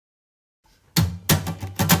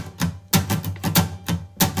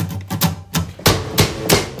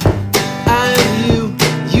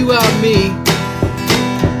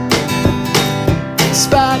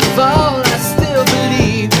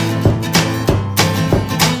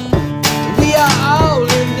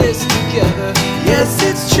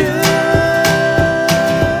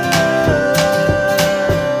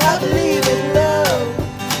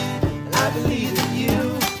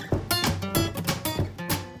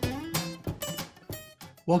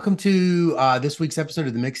Welcome to this week's episode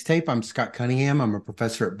of the Mixtape. I'm Scott Cunningham. I'm a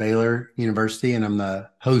professor at Baylor University, and I'm the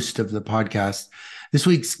host of the podcast. This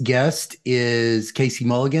week's guest is Casey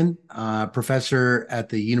Mulligan, professor at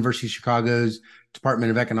the University of Chicago's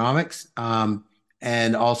Department of Economics,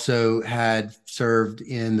 and also had served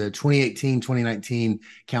in the 2018-2019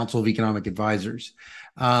 Council of Economic Advisors.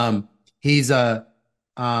 He's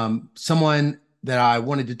someone that I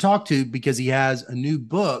wanted to talk to because he has a new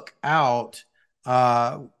book out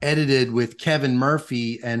edited with Kevin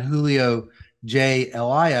Murphy and Julio J.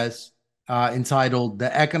 Elias, entitled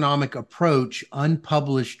The Economic Approach,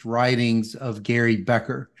 Unpublished Writings of Gary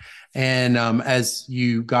Becker. And as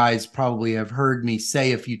you guys probably have heard me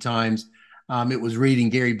say a few times, it was reading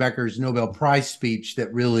Gary Becker's Nobel Prize speech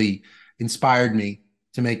that really inspired me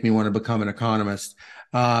to make me want to become an economist.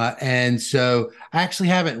 And so I actually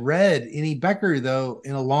haven't read any Becker, though,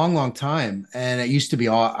 in a long, long time. And it used to be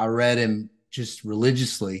I read him just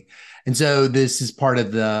religiously. And so this is part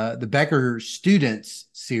of the Becker Students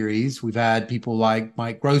series. We've had people like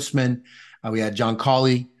Mike Grossman. We had John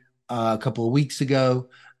Cawley a couple of weeks ago,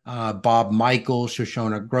 Bob Michael,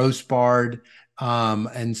 Shoshona Grossbard,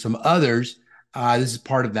 and some others. This is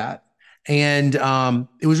part of that. And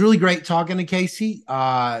it was really great talking to Casey.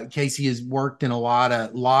 Casey has worked in a lot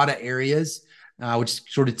of areas, which is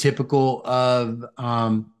sort of typical of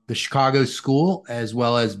the Chicago school, as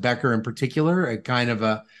well as Becker in particular,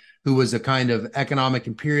 who was a kind of economic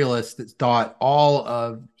imperialist that thought all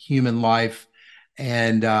of human life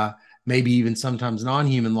and maybe even sometimes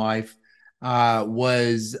non-human life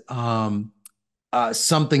was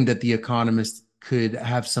something that the economist could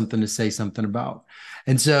have something to say something about.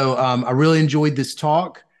 And so I really enjoyed this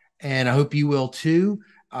talk, and I hope you will too.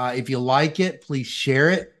 If you like it, please share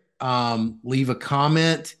it, leave a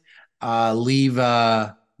comment, leave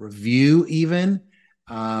a review even.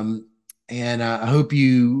 And I hope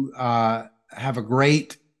you have a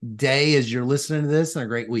great day as you're listening to this and a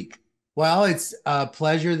great week. Well, it's a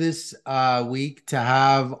pleasure this week to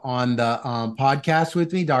have on the podcast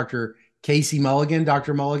with me, Dr. Casey Mulligan.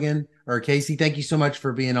 Dr. Mulligan, or Casey, thank you so much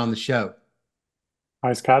for being on the show.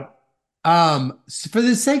 Hi, Scott. So for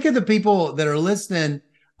the sake of the people that are listening,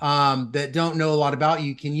 that don't know a lot about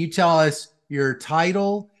you, can you tell us your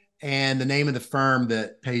title and the name of the firm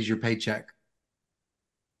that pays your paycheck?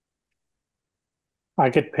 I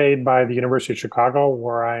get paid by the University of Chicago,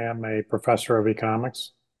 where I am a professor of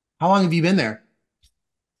economics. How long have you been there?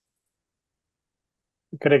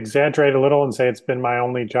 I could exaggerate a little and say it's been my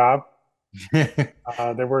only job.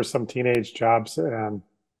 There were some teenage jobs and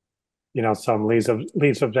some leaves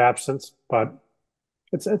of absence, but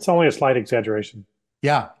it's only a slight exaggeration.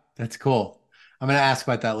 Yeah, that's cool. I'm going to ask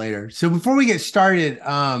about that later. So before we get started,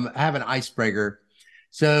 I have an icebreaker.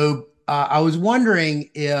 So I was wondering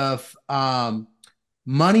if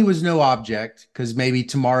money was no object, because maybe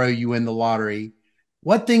tomorrow you win the lottery.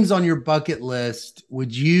 What things on your bucket list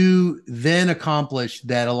would you then accomplish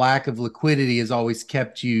that a lack of liquidity has always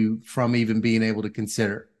kept you from even being able to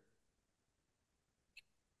consider?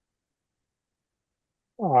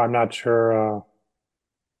 I'm not sure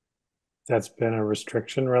that's been a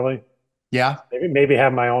restriction, really. Yeah. Maybe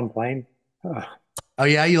have my own plane. Uh, Oh,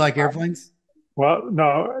 yeah. You like airplanes? well,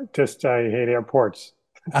 no, just I hate airports.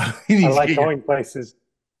 You I need to like get your, going places,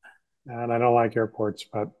 and I don't like airports,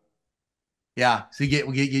 but. yeah. So we get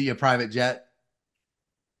you a private jet.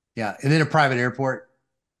 Yeah. And then a private airport.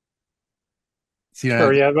 So you don't have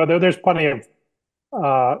Sure, to, yeah, but there's plenty of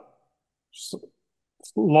uh, s-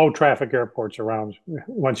 low traffic airports around.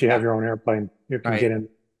 Once you yeah. have your own airplane, you can Right. get in.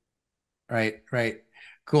 Right. Right.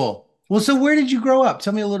 Cool. Well, so where did you grow up?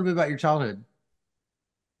 Tell me a little bit about your childhood.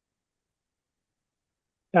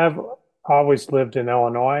 I've always lived in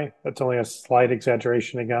Illinois. That's only a slight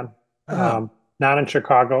exaggeration again. Oh, Not in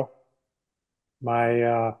Chicago.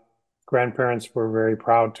 My grandparents were very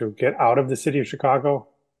proud to get out of the city of Chicago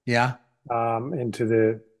yeah. into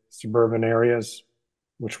the suburban areas,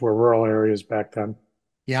 which were rural areas back then.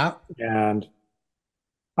 Yeah. And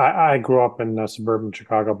I grew up in suburban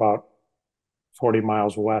Chicago, about 40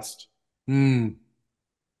 miles west. Hmm.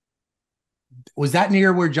 Was that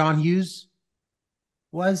near where John Hughes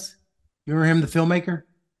was? You remember him, the filmmaker?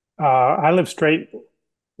 I live straight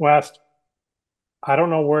west. I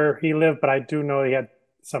don't know where he lived, but I do know he had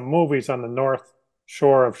some movies on the north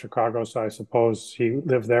shore of Chicago, so I suppose he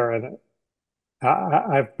lived there. And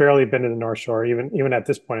I've barely been to the North Shore, even at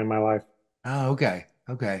this point in my life. Oh, okay.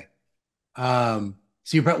 Okay. So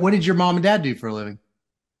what did your mom and dad do for a living?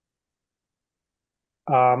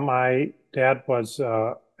 My dad was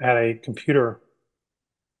at a computer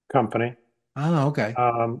company. Oh, okay.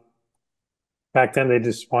 Um, back then they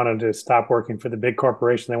just wanted to stop working for the big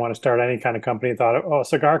corporation. They want to start any kind of company. Thought, oh, a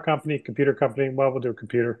cigar company, computer company. Well, we'll do a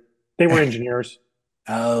computer. They were engineers,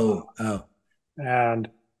 Oh, oh. and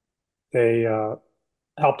they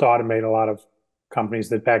helped automate a lot of companies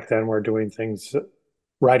that back then were doing things,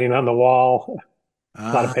 writing on the wall,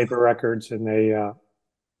 a lot of Uh, paper records, and they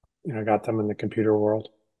got them in the computer world.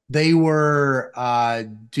 they were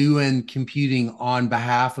doing computing on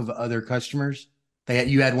behalf of other customers.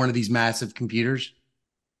 You had one of these massive computers.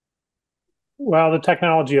 Well, the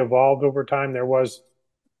technology evolved over time. There was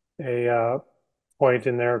a point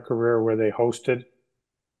in their career where they hosted,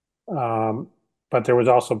 um, but there was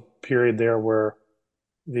also a period there where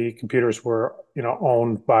the computers were,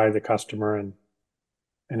 owned by the customer and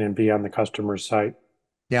then be on the customer's site.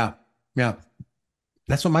 Yeah, yeah.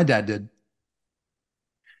 That's what my dad did.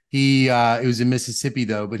 It was in Mississippi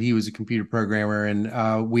though, but he was a computer programmer,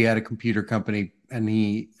 and we had a computer company, and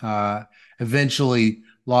he eventually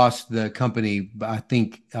lost the company. But I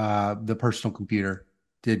think the personal computer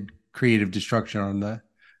did creative destruction on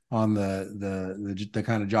the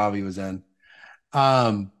kind of job he was in.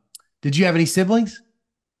 Um, did you have any siblings?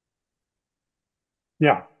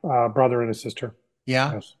 Yeah, brother and a sister.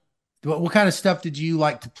 Yeah. Yes. What kind of stuff did you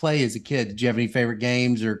like to play as a kid? Did you have any favorite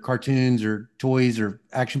games or cartoons or toys or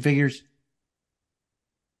action figures?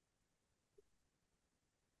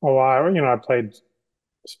 Oh, I played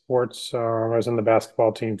sports. I was in the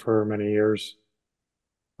basketball team for many years.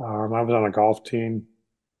 I was on a golf team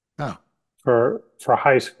Oh, for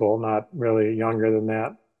high school, not really younger than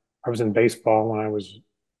that. I was in baseball when I was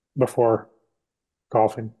before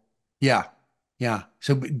golfing. yeah, yeah.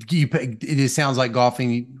 So it sounds like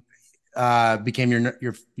golfing became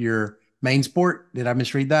your main sport. Did I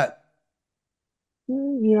misread that?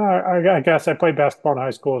 Yeah, I guess I played basketball in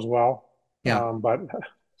high school as well, Yeah, but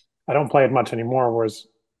I don't play it much anymore. Whereas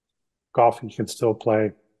golf, you can still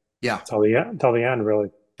play yeah. till the end, really.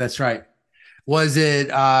 That's right. Was it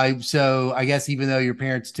so I guess even though your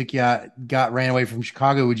parents took you out, ran away from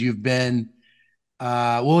Chicago, would you have been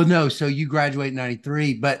well, no, so you graduated in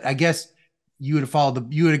 93, but I guess you would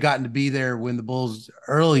have gotten to be there when the Bulls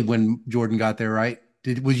early when Jordan got there, right?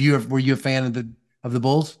 Were you a fan of the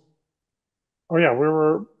Bulls? Oh yeah, we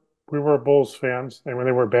were Bulls fans, and when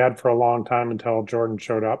they were bad for a long time until Jordan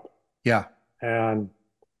showed up. Yeah. And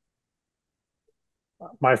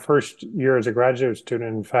my first year as a graduate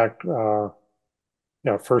student, in fact,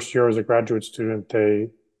 yeah, first year as a graduate student, they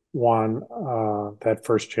won that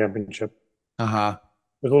first championship. Uh-huh.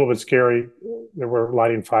 It was a little bit scary. They were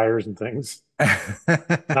lighting fires and things.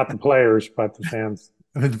 Not the players, but the fans.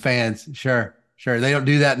 The fans, sure, sure. They don't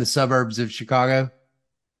do that in the suburbs of Chicago.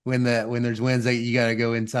 When there's wins, you got to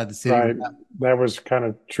go inside the city with Right. That was kind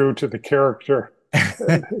of true to the character,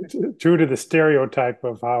 that. true to the stereotype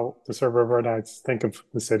of how the suburbanites think of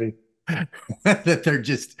the city. That they're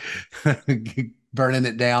just burning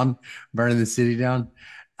it down, burning the city down.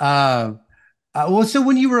 Uh, well, so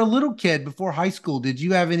when you were a little kid before high school, did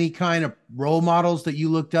you have any kind of role models that you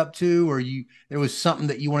looked up to, or there was something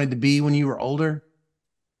that you wanted to be when you were older?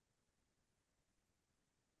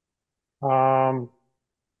 Um,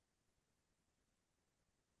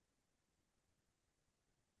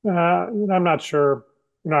 I'm not sure.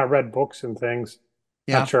 I read books and things.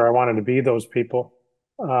 Not Yeah. sure I wanted to be those people.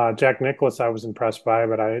 Jack Nicklaus, I was impressed by,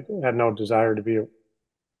 but I had no desire to be a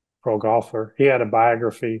pro golfer. He had a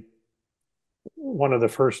biography, one of the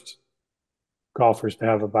first golfers to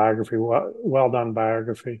have a biography, well done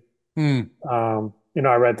biography. Hmm.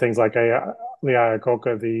 I read things like Lee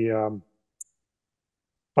Iacocca, the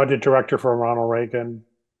budget director for Ronald Reagan,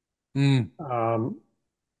 Hmm. um,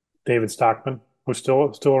 David Stockman, who's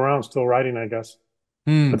still around, still writing, I guess.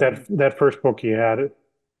 But Hmm. that first book he had,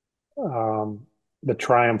 um, The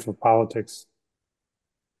Triumph of Politics,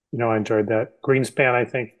 I enjoyed that. Greenspan, I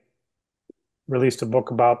think, released a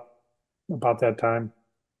book about that time.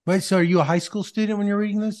 Wait, so are you a high school student when you're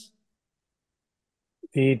reading this?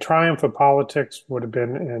 The Triumph of Politics would have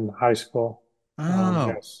been in high school. Oh,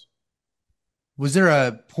 Yes. was there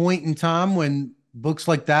a point in time when books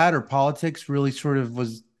like that or politics really sort of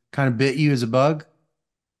was kind of bit you as a bug?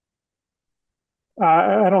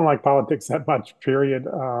 I don't like politics that much, period.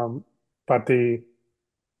 But there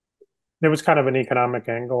was kind of an economic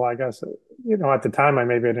angle, I guess. At the time, I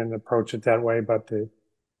maybe didn't approach it that way, but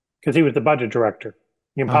because he was the budget director.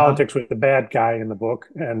 In Uh-huh. politics was the bad guy in the book,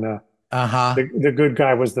 and Uh-huh. the good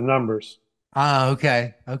guy was the numbers. Ah,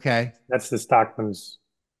 okay. Okay. That's the Stockman's.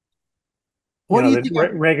 What do you That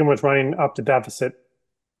think? Reagan was running up the deficit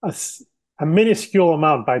a, a minuscule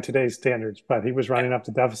amount by today's standards, but he was running up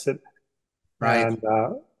the deficit, Right. and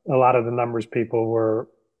a lot of the numbers people were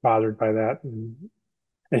bothered by that. And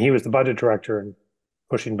he was the budget director and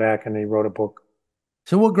pushing back, and he wrote a book.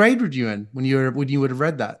 So what grade were you in when you would have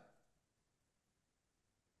read that?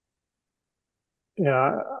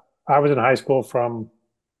 Yeah, I was in high school from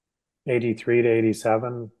 83 to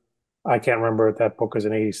 87. I can't remember if that book is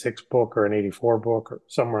an 86 book or an 84 book or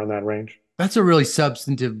somewhere in that range. That's a really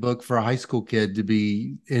substantive book for a high school kid to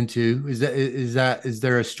be into. Is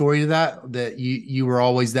there a story to that you were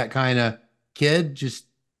always that kind of kid? Just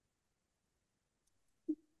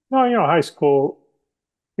No, high school,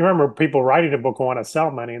 you remember people writing a book who want to sell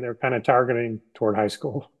money, and they're kind of targeting toward high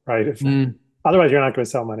school, right? If mm, otherwise you're not going to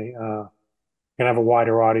sell money. You can have a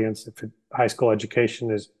wider audience if high school education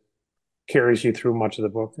is carries you through much of the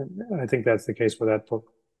book. And I think that's the case with that book.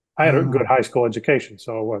 I had a good oh, high school education,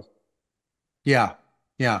 so it was yeah,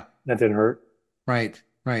 yeah, that didn't hurt. right,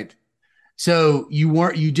 right. So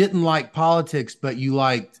you didn't like politics, but you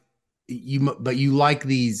like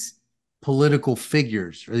these political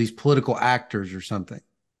figures or these political actors or something.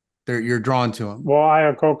 You're drawn to them. Well,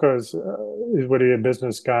 Iacocca is really a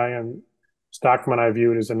business guy, and Stockman I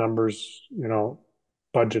viewed as a numbers,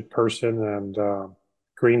 budget person, and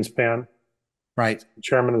Greenspan, Right.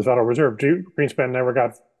 chairman of the Federal Reserve. Greenspan never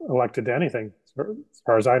got elected to anything, as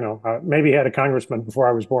far as I know. Maybe he had a congressman before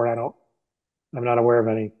I was born. I'm not aware of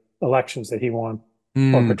any elections that he won or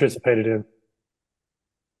Mm. participated in.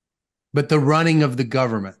 But the running of the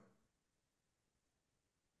government,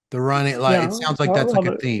 the running, like Yeah, it sounds like that's well,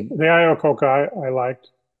 like a the theme. Iacocca I liked,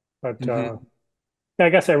 but Hmm. yeah, I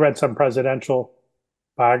guess I read some presidential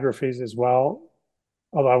biographies as well.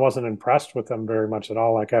 Although I wasn't impressed with them very much at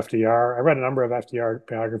all, like FDR. I read a number of FDR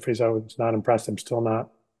biographies. I was not impressed. I'm still not.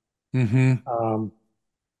 Hmm. Um,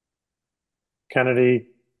 Kennedy,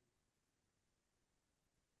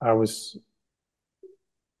 I was,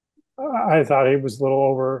 I thought he was a little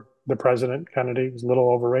over the president. Kennedy was a little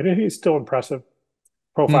overrated. He's still impressive.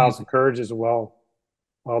 Profiles of Courage is a well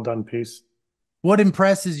done piece. What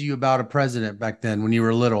impresses you about a president back then when you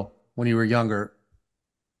were little, when you were younger?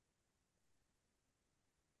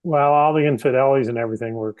 Well, all the infidelities and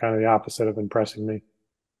everything were kind of the opposite of impressing me.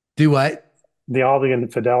 Do what? All the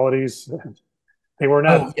infidelities, they were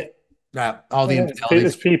Oh, not yeah. All the as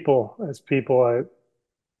infidelities. people. As people, I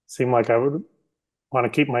seem like I would want to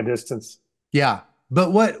keep my distance. Yeah.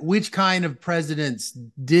 But which kind of presidents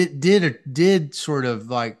did sort of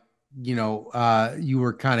like, you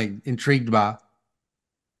were kind of intrigued by?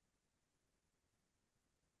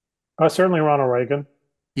 Certainly Ronald Reagan,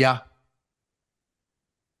 Yeah.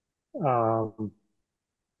 um,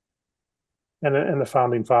 and the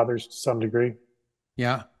founding fathers to some degree.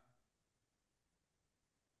 Yeah.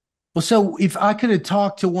 Well, so if I could have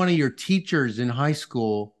talked to one of your teachers in high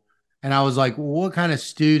school and I was like, well, what kind of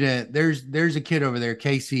student? There's a kid over there,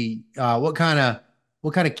 Casey. What kind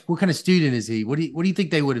of student is he? What do you think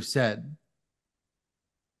they would have said?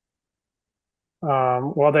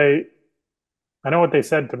 Well, I know what they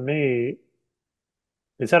said to me.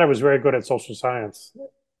 They said I was very good at social science,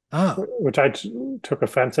 Oh, which took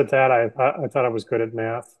offense at that. I thought I was good at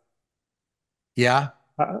math. yeah.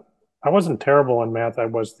 I, I wasn't terrible in math. I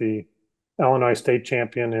was the Illinois state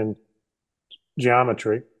champion in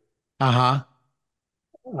geometry, Uh-huh.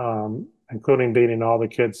 including beating all the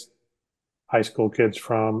kids, high school kids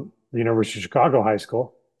from the University of Chicago High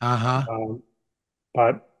School. Uh-huh. Um,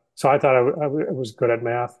 but so I thought I was good at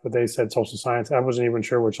math, but they said social science. I wasn't even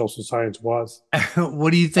sure what social science was.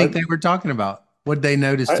 What do you think But they were talking about? What did they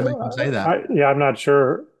notice to make them say that? yeah, I'm not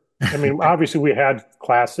sure. I mean, obviously we had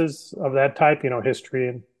classes of that type,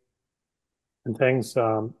 history and things.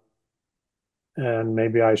 And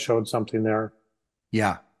maybe I showed something there.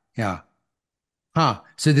 Yeah. Yeah. Huh.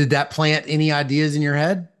 So did that plant any ideas in your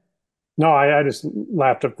head? No, I just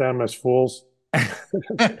laughed at them as fools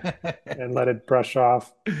and let it brush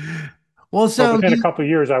off. Well, But so within a you couple of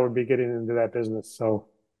years, I would be getting into that business. So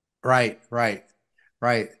right, right,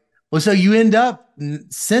 right. Well, so you end up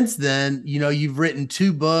since then, you've written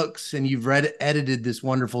two books and you've edited this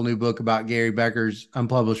wonderful new book about Gary Becker's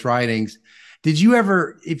unpublished writings. Did you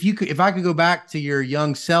ever, if I could go back to your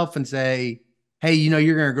young self and say, hey,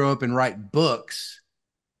 you're going to grow up and write books,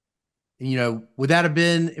 would that have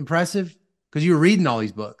been impressive? Because you were reading all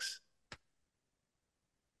these books.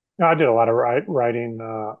 I did a lot of writing.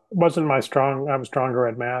 Wasn't my strong. I was stronger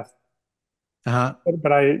at math, Uh-huh.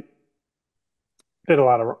 but I did a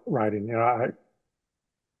lot of writing.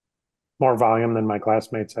 More volume than my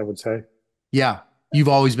classmates, I would say. Yeah. You've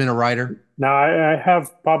always been a writer. Now I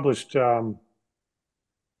have published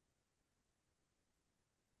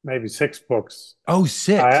maybe 6 books. Oh, I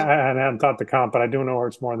six. haven't thought to count, but I do know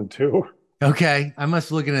it's more than two. Okay. I must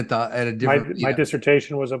be looking at a My different my yeah.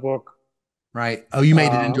 dissertation was a book. Right. Oh, you made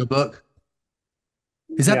it Uh, into a book.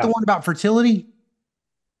 Is that the yeah, one about fertility?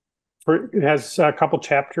 it has a couple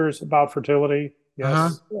chapters about fertility. Uh-huh.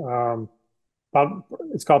 Yes, about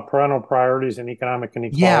it's called Parental Priorities and Economic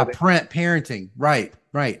Yeah, Inequality, parenting. Right,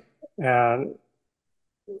 right. and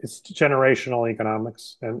it's generational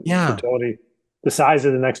economics and Yeah. fertility. The size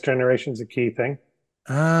of the next generation is a key thing.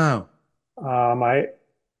 Oh. Um, I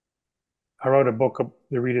I wrote a book of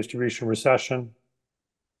the redistribution recession,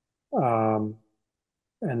 um,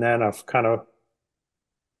 and then a kind of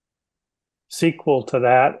sequel to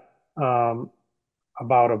that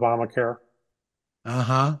about Obamacare.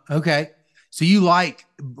 Uh-huh. Okay. So you like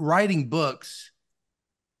writing books.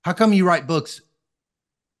 How come you write books?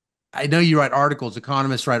 I know you write articles,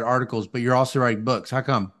 economists write articles, but you're also writing books. How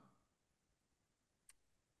come?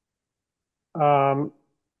 Um,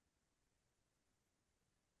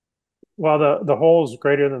 well, the whole is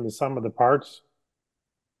greater than the sum of the parts,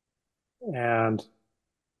 and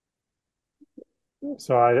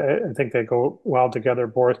so I think they go well together,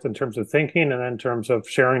 both in terms of thinking and in terms of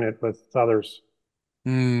sharing it with others.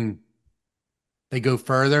 Hmm. They go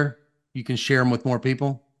further. You can share them with more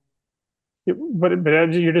people. But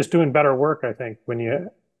you're just doing better work, I think, when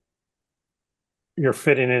you're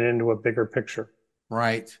fitting it into a bigger picture.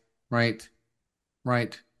 Right, right,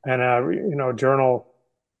 right. And journal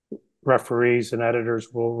referees and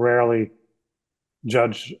editors will rarely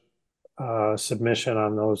judge submission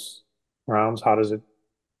on those grounds. How does it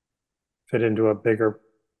fit into a bigger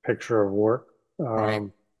picture of work? Right.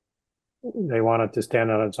 Um, they want it to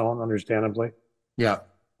stand on its own, understandably. Yeah.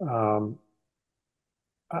 Um,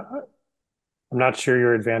 I, I'm not sure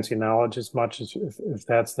you're advancing knowledge as much as if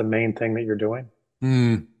that's the main thing that you're doing.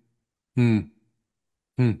 Hmm. Hmm.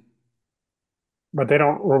 Hmm. But they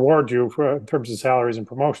don't reward you for in terms of salaries and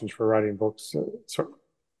promotions for writing books so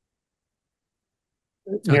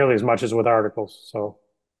Okay. nearly as much as with articles. So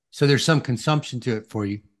So there's some consumption to it for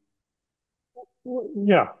you.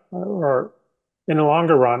 yeah, or in the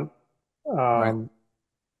longer run, Right. um,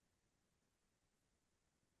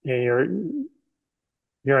 yeah,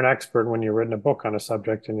 you're an expert when you've written a book on a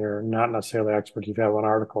subject, and you're not necessarily an expert if you have one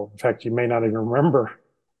article. In fact, you may not even remember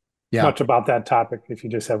Yeah. much about that topic if you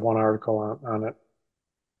just have one article on it.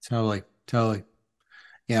 Totally. Totally.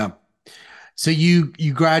 Yeah. So you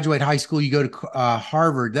graduate high school, you go to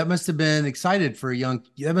Harvard. That must have been excited for a young.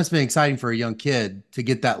 That must have been exciting for a young kid to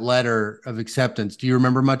get that letter of acceptance. Do you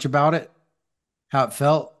remember much about it? How it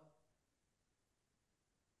felt?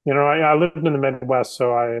 I lived in the Midwest,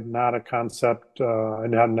 so I had not a concept. I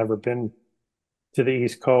had never been to the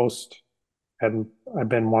East Coast. Hadn't I've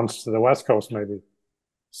been once to the West Coast, maybe.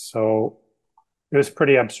 So it was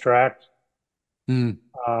pretty abstract. Mm,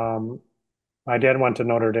 Um, my dad went to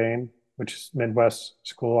Notre Dame, which is Midwest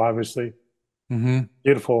school, obviously. hmm.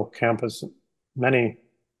 Beautiful campus. Many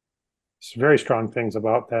very strong things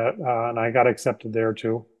about that. And I got accepted there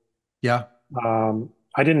too. Yeah.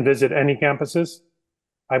 I didn't visit any campuses.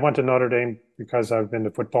 I went to Notre Dame because I've been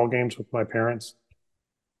to football games with my parents,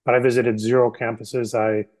 but I visited zero campuses.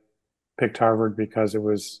 I picked Harvard because it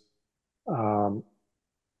was, um,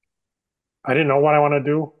 I didn't know what I want to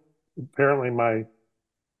do. Apparently,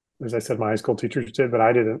 as I said, my high school teachers did, but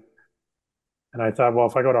I didn't. And I thought, well,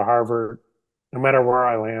 if I go to Harvard, no matter where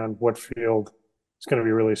I land, what field, it's going to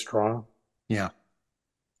be really strong. Yeah.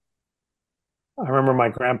 I remember my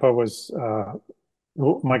grandparents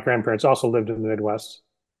also lived in the Midwest.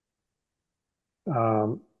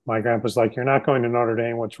 My grandpa's like, "You're not going to Notre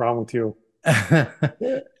Dame. What's wrong with you?"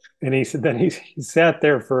 And he said, then he sat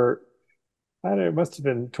there for, I don't know, it must have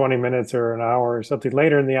been 20 minutes or an hour or something.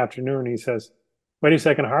 Later in the afternoon, he says, "Wait a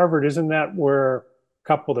second, Harvard, isn't that where a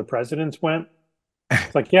couple of the presidents went?"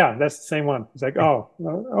 It's like, yeah, that's the same one. He's like, oh,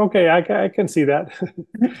 okay, I can see that.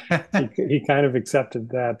 He kind of accepted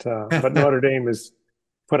that, but Notre Dame is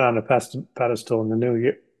put on a pedestal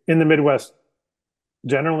in the Midwest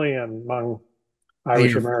generally, and among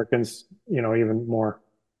Irish You're Americans, even more.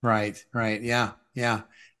 right. Right. Yeah. Yeah.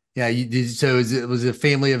 Yeah. You did. So was it a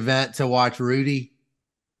family event to watch Rudy,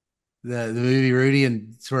 the movie Rudy,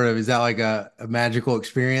 and sort of is that like a magical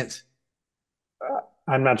experience?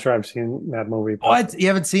 I'm not sure I've seen that movie, but What? You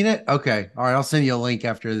haven't seen it? Okay. All right. I'll send you a link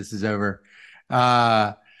after this is over.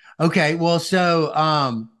 Uh, okay. Well, so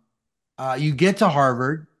you get to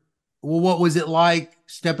Harvard. Well, what was it like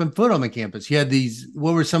stepping foot on the campus? You had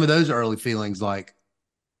what were some of those early feelings like?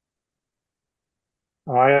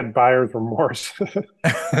 I had buyer's remorse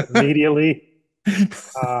immediately.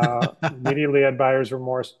 Immediately had buyer's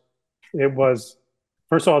remorse. It was,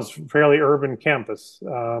 first of all, it's a fairly urban campus.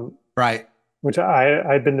 Right. which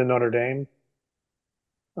I'd been to Notre Dame.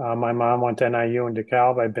 My mom went to NIU in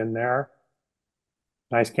DeKalb. I've been there.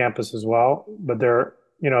 Nice campus as well, but they're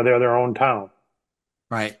their own town.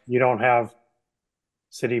 Right. You don't have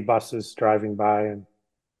city buses driving by, and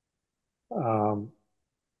um,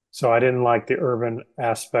 so I didn't like the urban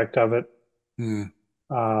aspect of it. Mm.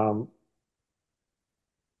 Um,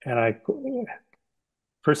 and I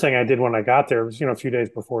first thing I did when I got there was, a few days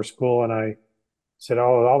before school, and I said,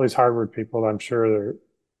 "Oh, all these Harvard people, I'm sure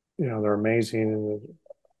they're amazing and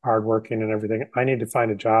hardworking and everything. I need to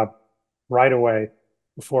find a job right away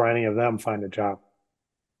before any of them find a job."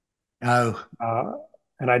 Oh. Uh,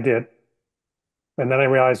 and I did. And then I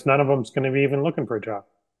realized none of them's going to be even looking for a job.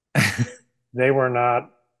 They were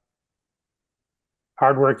not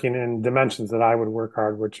hardworking in dimensions that I would work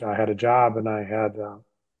hard, which I had a job and I had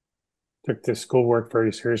took this schoolwork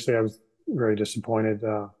very seriously. I was very disappointed.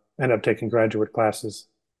 Ended up taking graduate classes.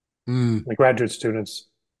 Mm. The graduate students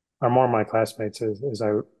are more my classmates as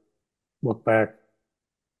I look back.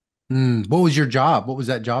 Mm. What was your job? What was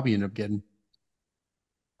that job you ended up getting?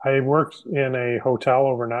 I worked in a hotel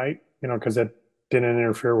overnight, because it didn't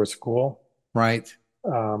interfere with school. Right.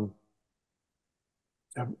 Um,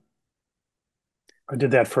 I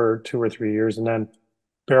did that for 2 or 3 years, and then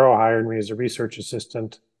Barrow hired me as a research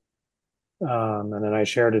assistant, and then I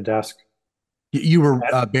shared a desk. You were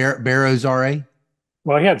Barrow's RA?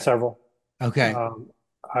 Well, he had several. Okay. Um,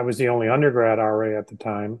 I was the only undergrad RA at the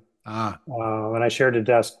time, Ah. and I shared a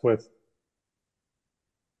desk with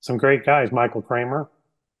some great guys. Michael Kramer,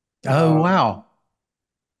 Oh, uh, wow.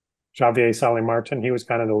 Javier Sally Martin. He was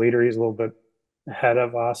kind of the leader. He's a little bit ahead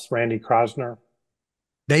of us. Randy Krosner.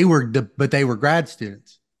 But they were grad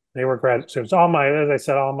students. They were grad students. As I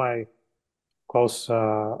said, all my close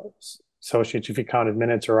associates, if you counted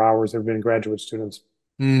minutes or hours, have been graduate students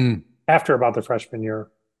Mm. after about the freshman year.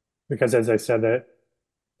 Because as I said, that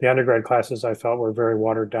the undergrad classes I felt were very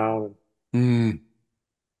watered down. Mm.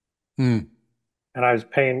 Mm. And I was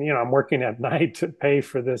paying, I'm working at night to pay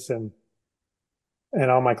for this, and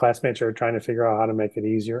all my classmates are trying to figure out how to make it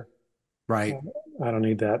easier. Right. I don't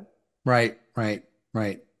need that. Right. Right.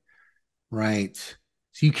 Right. Right.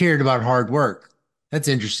 So you cared about hard work. That's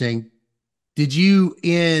interesting. Did you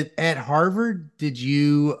in at Harvard, did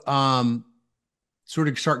you sort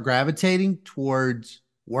of start gravitating towards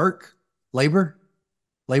work, labor,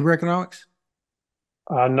 labor economics?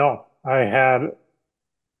 No, I had,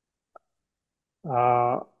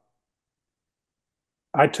 uh,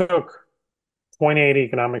 I took 28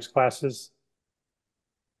 economics classes.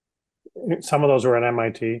 Some of those were at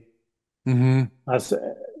MIT. Mm-hmm.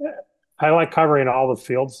 I like covering all the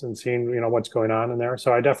fields and seeing, what's going on in there.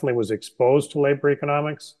 So I definitely was exposed to labor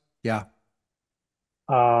economics. Yeah.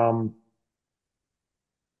 Um,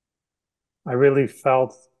 I really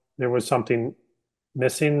felt there was something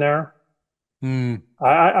missing there. Mm.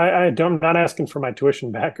 I'm not asking for my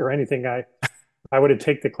tuition back or anything. I would have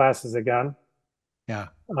take the classes again. Yeah.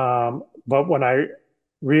 But when I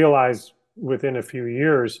realized within a few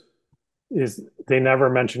years is they never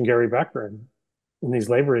mentioned Gary Becker in these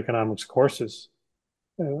labor economics courses.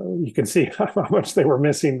 You can see how much they were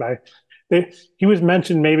missing he was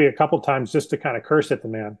mentioned maybe a couple times just to kind of curse at the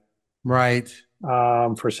man, Right.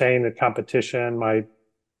 for saying that competition might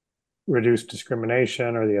reduce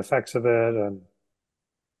discrimination or the effects of it, and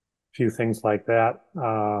a few things like that.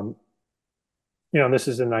 This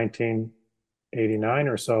is in 1989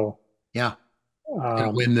 or so. Yeah. Gonna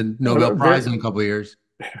Um, win the Nobel Prize in a couple of years.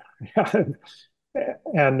 yeah,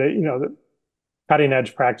 and the cutting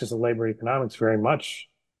edge practice of labor economics very much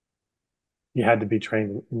you had to be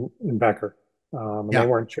trained in Becker, and they Yeah.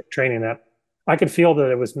 weren't training that. I could feel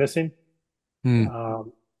that it was missing,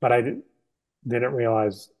 Mm. but I didn't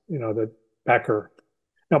realize that Becker.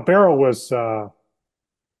 Now Barrow was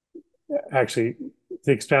actually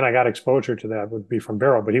the extent I got exposure to that would be from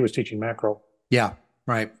Barrow, but he was teaching macro. Yeah.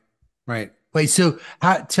 Right. Right. Wait, so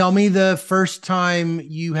tell me the first time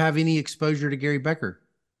you have any exposure to Gary Becker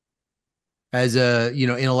as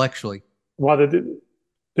intellectually. Well,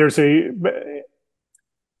 there's a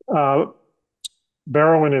uh,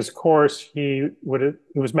 Barrow in his course. It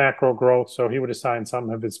was macro growth, so he would assign some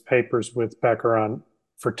of his papers with Becker on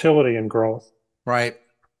fertility and growth. Right.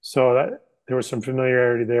 So that there was some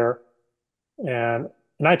familiarity there, and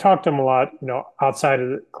I talked to him a lot, outside of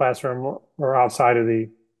the classroom or outside of the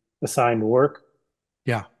assigned work,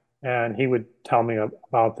 Yeah. and he would tell me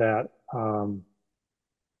about that. And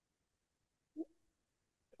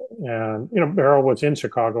Barrow was in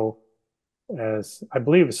Chicago as I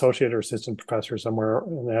believe associate or assistant professor somewhere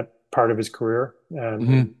in that part of his career, and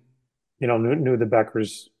Hmm. knew the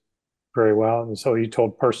Beckers very well. And so he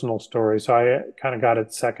told personal stories. So I kind of got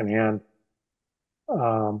it secondhand.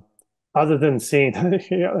 Um, Other than seeing,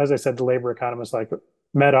 as I said, the labor economists like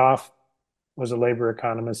Medoff was a labor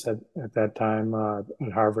economist at that time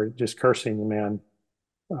at Harvard, just cursing the man,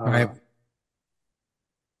 Right.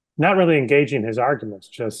 not really engaging his arguments,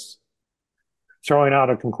 just throwing out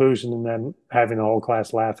a conclusion and then having the whole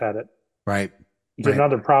class laugh at it. Right. Which is Right.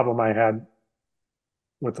 another problem I had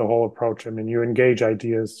with the whole approach. I mean, you engage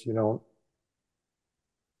ideas,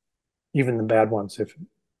 even the bad ones,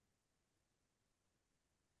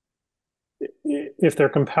 if they're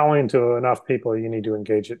compelling to enough people, you need to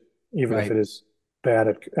engage it, even if Right. it is bad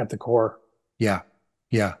at the core. Yeah.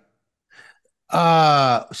 Yeah.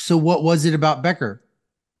 So what was it about Becker?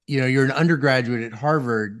 You're an undergraduate at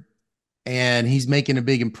Harvard and he's making a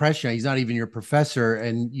big impression. He's not even your professor,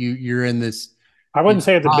 and you're in this, I you wouldn't know,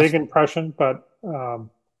 say it's a big hosp- impression, but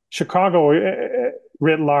Chicago,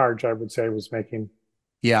 writ large, I would say, was making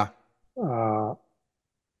yeah. uh,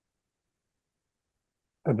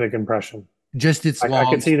 a big impression. Just I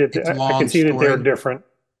could see its that I could long see that they're story. different.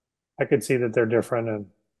 I could see that they're different, and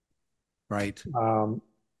Right. um,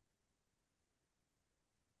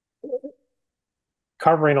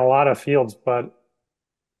 covering a lot of fields, but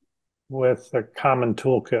with a common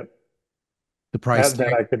toolkit The price that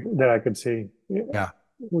tag. I could see, Yeah.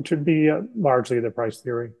 which would be largely the price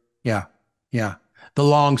theory. Yeah. Yeah. The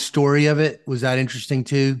long story of it, was that interesting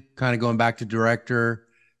too? Kind of going back to director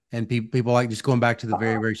and people like just going back to the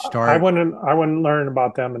very, very start. I wouldn't learn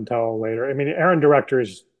about them until later. I mean, Aaron Director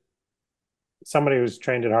is somebody who's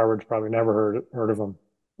trained at Harvard's probably never heard of him.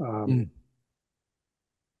 Mm.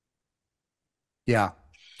 Yeah.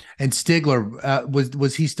 And Stigler,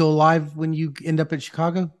 was he still alive when you end up at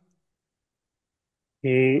Chicago?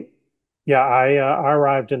 He, yeah, I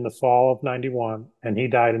arrived in the fall of '91, and he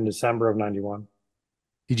died in December of '91.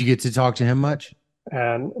 Did you get to talk to him much?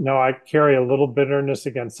 And no, I carry a little bitterness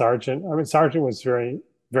against Sargent. I mean, Sargent was very,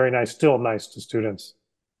 very nice, still nice to students,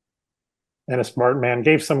 and a smart man.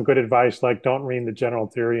 Gave some good advice, like don't read the general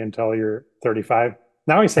theory until you're 35.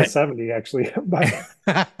 Now he says 70, actually,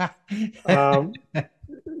 um,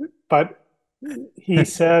 but he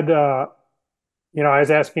said, I was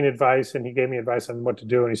asking advice, and he gave me advice on what to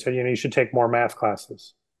do, and he said, you should take more math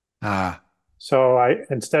classes. Ah, So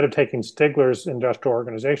instead of taking Stigler's industrial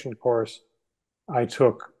organization course, I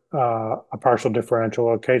took a partial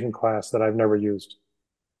differential equation class that I've never used,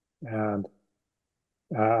 and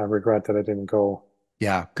I regret that I didn't go.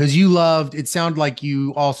 yeah, because it sounded like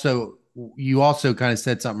you also kind of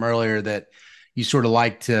said something earlier that you sort of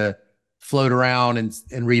like to float around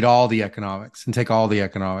and read all the economics and take all the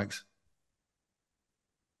economics.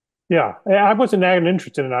 Yeah, I wasn't that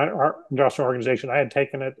interested in our industrial organization. I had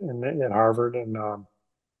taken it at Harvard, and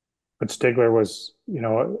but Stigler was,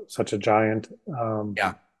 such a giant.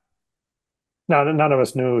 Yeah. Now, none of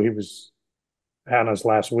us knew he was on his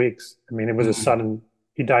last weeks. I mean, it was a Mm. sudden.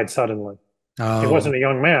 He died suddenly. He Oh, wasn't a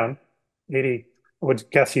young man. 80. I would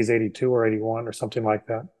guess he's 82 or 81 or something like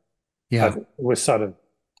that. yeah. But it was sudden.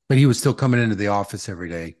 But he was still coming into the office every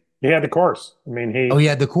day. He had the course. I mean, Oh, he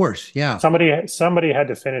had the course. Yeah. somebody had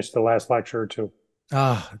to finish the last lecture or two.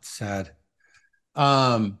 Oh, it's sad.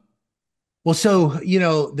 Um, well, so,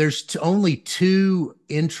 there's only two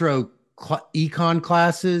intro econ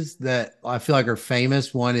classes that I feel like are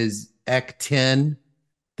famous. One is Ec 10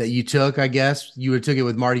 that you took, I guess. You took it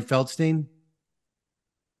with Marty Feldstein.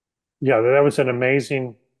 Yeah, that was an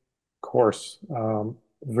amazing course.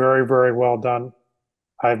 Very, very well done.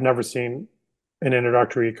 I've never seen an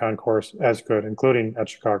introductory econ course as good, including at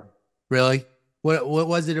Chicago. Really? What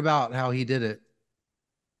was it about how he did it?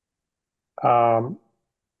 Um,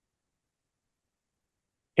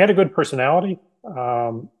 he had a good personality.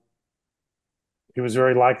 He was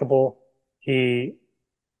very likable. He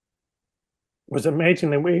was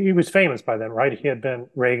amazingly, he was famous by then, right? He had been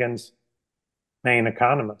Reagan's main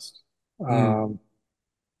economist. Mm,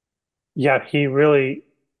 Yet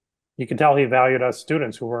you could tell he valued us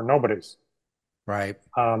students who were nobodies. right.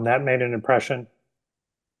 That made an impression.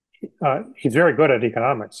 He's very good at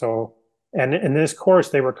economics. So, and in this course,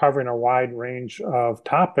 they were covering a wide range of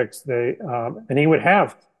topics. And he would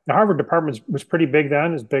have, the Harvard department was pretty big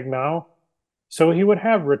then, is big now. So he would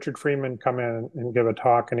have Richard Freeman come in and give a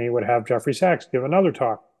talk, and he would have Jeffrey Sachs give another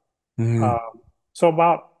talk. Mm, So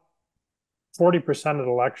about 40% of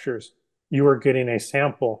the lectures, you were getting a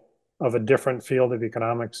sample of a different field of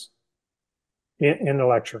economics in the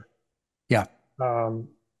lecture. yeah. Um,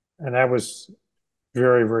 and that was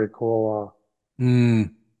very, very cool.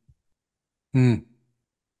 Mm, mm.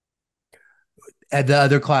 And the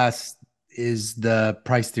other class is the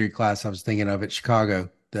price theory class I was thinking of at Chicago.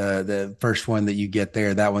 the first one that you get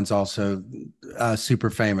there. That one's also super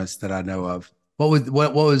famous that I know of.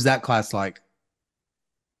 What was that class like?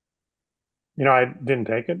 I didn't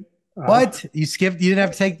take it. Uh, What? You skipped? You didn't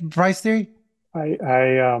have to take price theory? I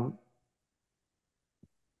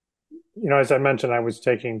as I mentioned, I was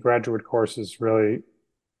taking graduate courses really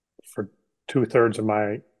for 2/3 of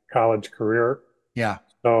my college career. Yeah.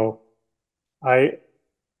 So I,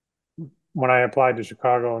 when I applied to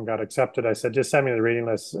Chicago and got accepted, I said, just send me the reading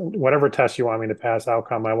list. Whatever test you want me to pass, I'll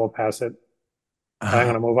come. I will pass it. And I'm Oh,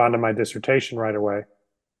 going to move on to my dissertation right away.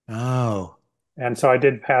 oh, And so I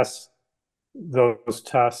did pass those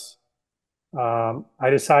tests. I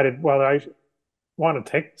decided, well, I want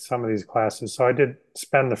to take some of these classes. So I did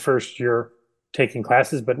spend the first year taking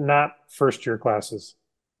classes, but not first year classes.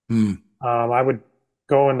 hmm. I would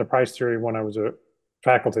go into price theory when I was a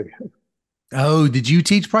faculty. Oh, did you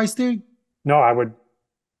teach price theory? No, I would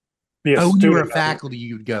be a Oh, when you were a student. faculty,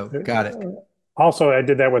 you would go. Got it. Also, I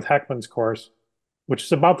did that with Heckman's course, which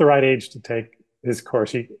is about the right age to take his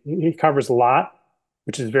course. He covers a lot,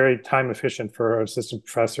 which is very time efficient for an assistant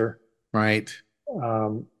professor. Right.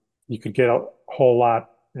 Um, you could get a whole lot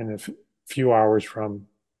in a few hours from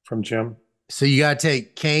Jim. So you got to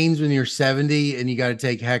take Keynes when you're 70 and you got to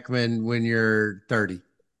take Heckman when you're 30.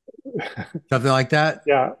 Something like that?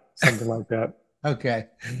 Yeah, something like that. Okay.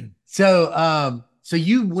 So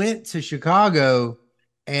you went to Chicago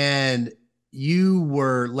and you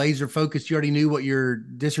were laser focused. You already knew what your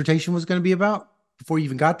dissertation was going to be about before you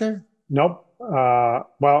even got there? Nope.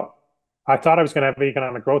 Well, I thought I was going to have an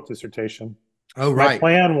economic growth dissertation. Oh, My right.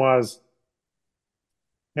 plan was,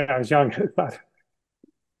 I was young, but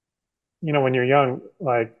when you're young,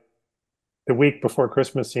 like the week before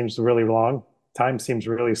Christmas seems really long. Time seems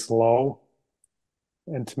really slow.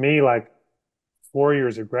 And to me, like 4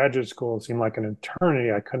 years of graduate school seemed like an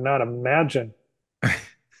eternity. I could not imagine.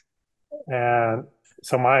 And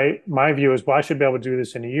so my view is, well, I should be able to do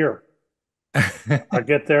this in a year. I'll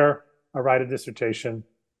get there, I'll write a dissertation.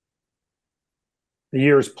 A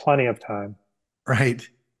year is plenty of time. Right.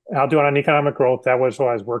 I'll do it on economic growth. That was what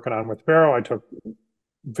I was working on with Barrow. I took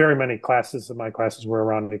very many classes, and my classes were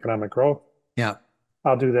around economic growth. Yeah.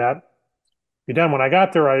 I'll do that. Be done. When I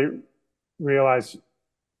got there, I realized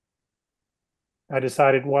I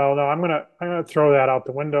decided, well, no, I'm gonna throw that out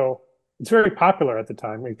the window. It's very popular at the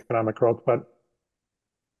time, economic growth, but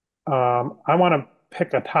I want to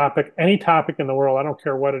pick a topic, any topic in the world. I don't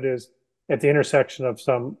care what it is, at the intersection of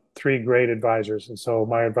some three great advisors. And so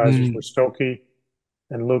my advisors were Mm, Stokey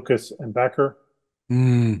and Lucas and Becker.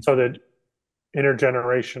 mm. So the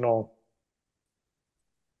intergenerational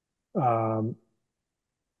um,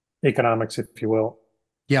 economics, if you will,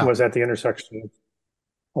 Yeah. was at the intersection of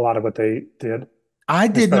a lot of what they did, I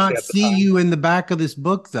did especially not at the see time. you in the back of this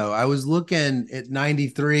book, though. I was looking at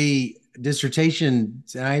 93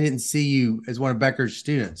 dissertations and I didn't see you as one of Becker's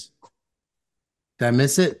students. Did I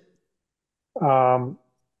miss it? Um,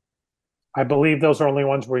 I believe those are only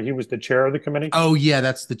ones where he was the chair of the committee. Oh, yeah,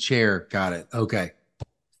 that's the chair. Got it. Okay.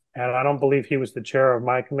 And I don't believe he was the chair of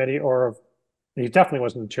my committee he definitely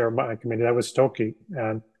wasn't the chair of my committee. That was Stokey.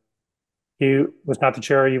 And he was not the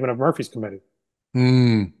chair even of Murphy's committee.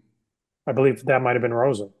 Mm, I believe that might have been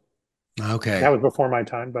Rosen. That okay. was before my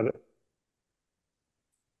time, but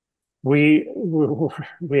we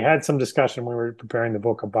we had some discussion when we were preparing the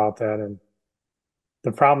book about that. And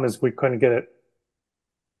the problem is we couldn't get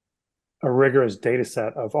a rigorous data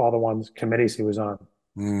set of all the committees he was on.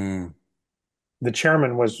 Mm, The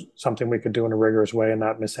chairman was something we could do in a rigorous way and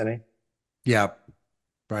not miss any. yeah.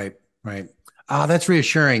 Right. Right. Ah, that's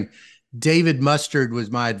reassuring. David Mustard was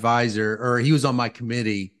my advisor, or he was on my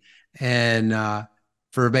committee. And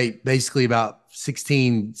for basically about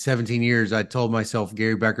 16, 17 years, I told myself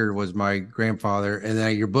Gary Becker was my grandfather. And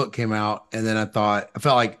then your book came out. And then I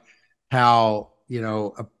felt like how,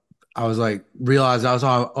 I was like, realized I was,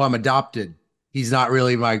 oh, I'm adopted. He's not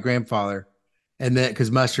really my grandfather. And then because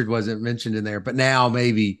Mustard wasn't mentioned in there, but now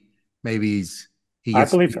maybe he I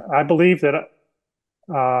gets, believe I believe that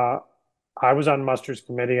uh, I was on Mustard's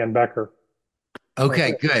committee and Becker.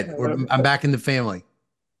 okay, good. I'm back in the family.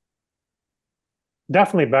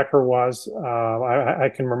 Definitely Becker was. I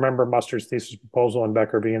can remember Mustard's thesis proposal and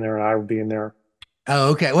Becker being there and I would be in there.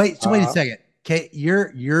 Oh, okay. Wait, so wait a Uh, second. Okay,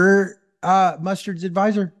 you're Mustard's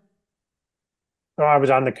advisor so I was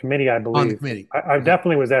on the committee, I on the believe. committee. I Okay.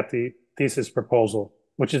 definitely was at the thesis proposal,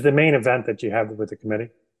 which is the main event that you have with the committee.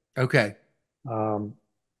 Okay. Um,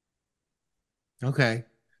 Okay.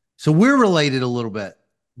 So we're related a little bit.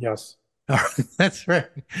 yes. All right, that's right.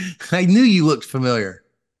 I knew you looked familiar.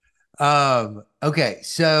 Okay.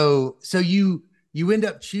 So you end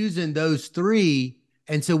up choosing those three,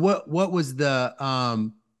 And so what was the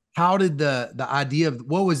how did the idea of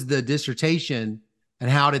what was the dissertation and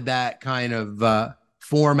how did that kind of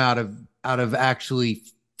form out of actually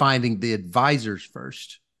finding the advisors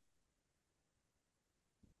first,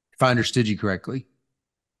 if I understood you correctly?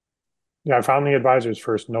 Yeah, I found the advisors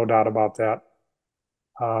first, no doubt about that.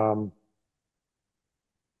 Um,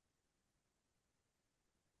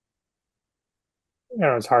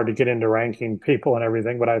 it's hard to get into ranking people and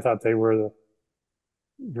everything, but I thought they were the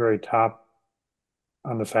very top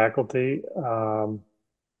on the faculty.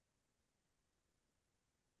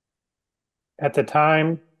 At the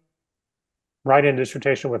time, writing a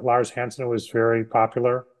dissertation with Lars Hansen was very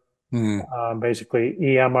popular. Hmm. Basically,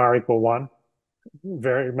 EMR equal one.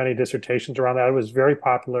 Very many dissertations around that. It was very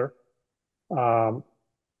popular. Um,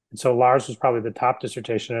 and so Lars was probably the top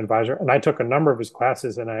dissertation advisor. And I took a number of his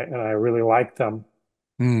classes and I really liked them.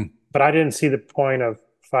 Hmm. But I didn't see the point of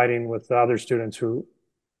fighting with the other students who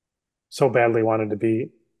so badly wanted to be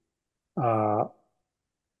uh,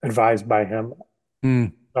 advised by him. Hmm.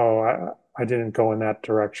 So I didn't go in that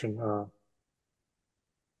direction.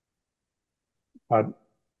 But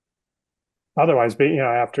otherwise,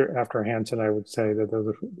 after Hansen, I would say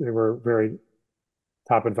that they were very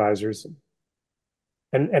top advisors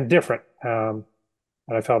and different. And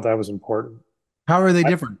I felt that was important. How are they I,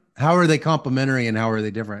 different? How are they complementary and how are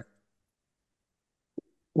they different?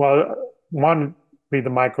 well, one would be the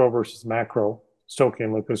micro versus macro. Stokey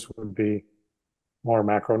and Lucas would be more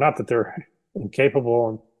macro. Not that they're incapable.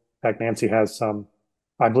 In fact, Nancy has some,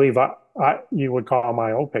 I believe you would call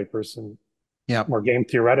my old papers and Yeah. more game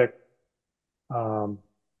theoretic. Um,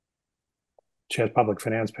 she has public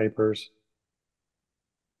finance papers.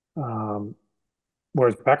 Um,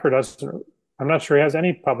 whereas Becker doesn't, I'm not sure he has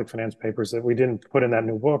any public finance papers that we didn't put in that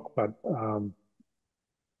new book, but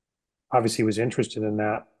obviously he was interested in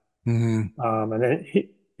that. Hmm. And then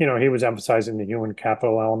he was emphasizing the human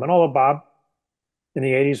capital element. Although Bob in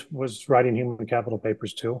the 80s was writing human capital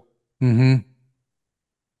papers too. Hmm.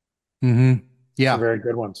 Hmm. Some Yeah. very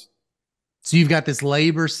good ones. So you've got this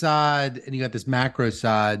labor side and you got this macro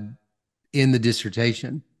side in the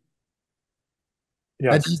dissertation.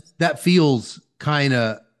 That Yes. that feels kind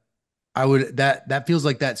of I would that feels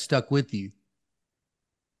like that stuck with you.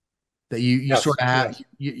 That you Yes. sort of have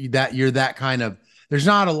Yes. that you're that kind of there's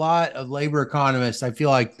not a lot of labor economists I feel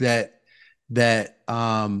like that that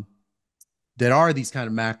are these kind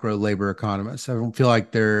of macro labor economists. I don't feel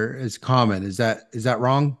like they're as common. Is that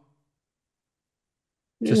wrong?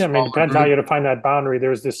 Yeah, Just I mean, it following depends how through? you define that boundary.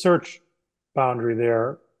 There's the search boundary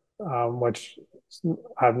there, which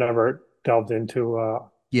I've never delved into.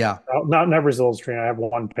 Yeah. Not never illustrating. I have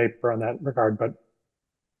one paper on that regard, but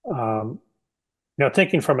um,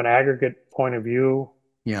 thinking from an aggregate point of view,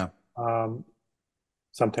 Yeah. um,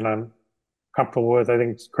 something I'm comfortable with. I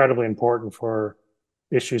think it's incredibly important for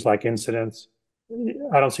issues like incidents.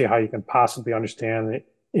 I don't see how you can possibly understand the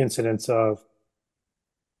incidents of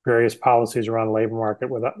various policies around the labor market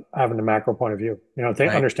without having a macro point of view. Right.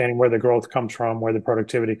 Understanding where the growth comes from, where the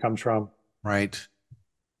productivity comes from. Right.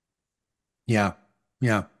 Yeah.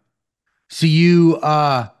 Yeah. So you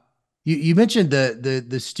mentioned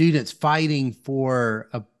the students fighting for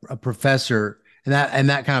a professor and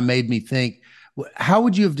that kind of made me think how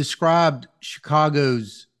would you have described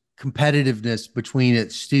Chicago's competitiveness between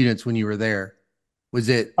its students when you were there? Was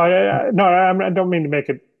it No, I don't mean to make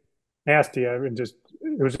it nasty. I mean,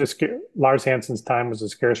 it was just Lars Hansen's time was a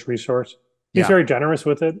scarce resource. He's yeah, very generous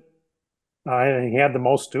with it, and he had the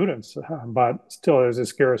most students, but still, it was a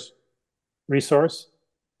scarce resource.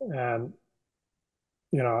 And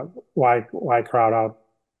why crowd out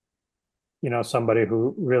somebody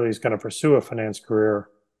who really is going to pursue a finance career?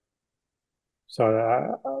 So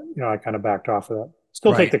I kind of backed off of that.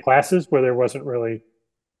 Still take right, the classes where there wasn't really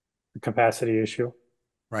a capacity issue.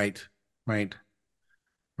 right, right.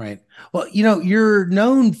 Right. Well, you're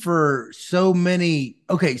known for so many.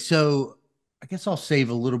 Okay, so I guess I'll save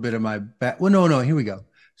a little bit of my back. Well, no, here we go.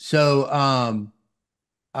 So,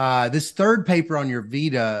 this third paper on your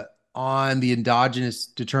Vita on the endogenous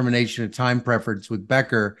determination of time preference with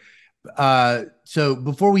Becker. So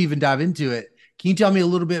before we even dive into it, can you tell me a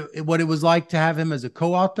little bit what it was like to have him as a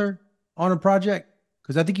co-author on a project?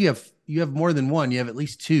 Because I think you have more than one. You have at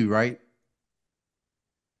least two, right?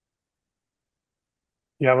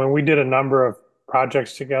 Yeah, when we did a number of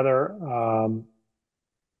projects together,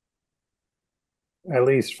 at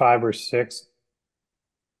least five or six.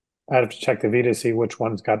 I'd have to check the V to see which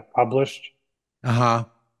ones got published. Uh-huh.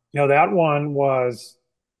 That one was,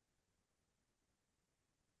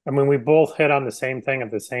 I mean, we both hit on the same thing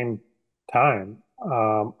at the same time.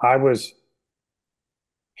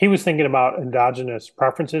 he was thinking about endogenous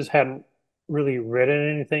preferences, hadn't really written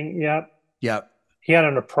anything yet. Yep. He had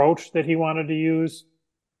an approach that he wanted to use,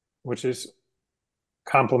 which is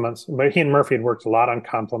complements. But he and Murphy had worked a lot on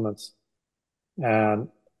complements. And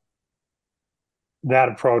that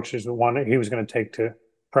approach is the one that he was going to take to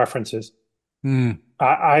preferences. Mm.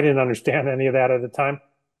 I didn't understand any of that at the time.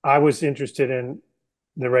 I was interested in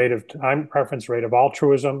the rate of time preference rate of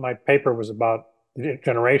altruism. My paper was about the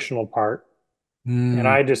generational part. And Mm.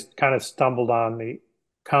 I just kind of stumbled on the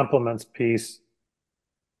complements piece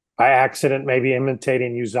by accident, maybe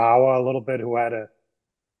imitating Yuzawa a little bit, who had an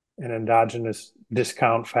endogenous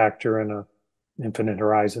discount factor in a infinite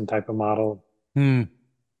horizon type of model. Mm.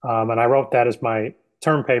 And I wrote that as my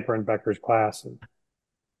term paper in Becker's class. And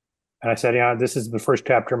I said, yeah, this is the first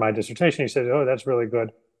chapter of my dissertation. He said, oh, that's really good.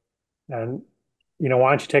 And, why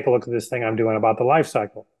don't you take a look at this thing I'm doing about the life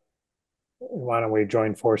cycle? Why don't we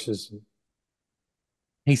join forces?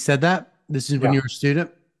 He said that? This is when Yeah. you were a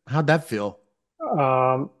student? How'd that feel?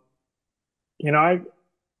 Um, you know,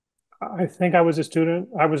 I think I was a student.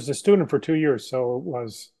 I was a student for 2 years. So it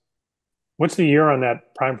was, what's the year on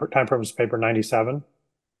that time preference paper? 97?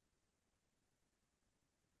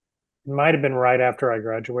 It might have been right after I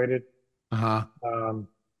graduated. Uh-huh. Um,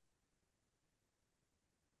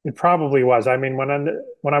 it probably was. I mean,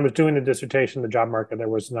 when I was doing the dissertation, the job market, there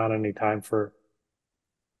was not any time for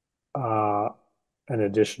uh, an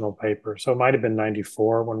additional paper. So it might have been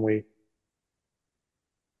 94 when we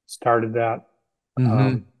started that. Mm-hmm.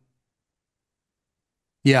 Um,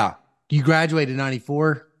 Yeah. You graduated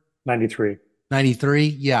 94, 93. 93?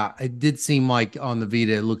 Yeah. It did seem like on the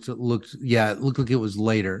Vita, yeah, it looked like it was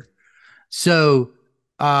later. So,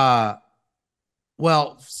 uh,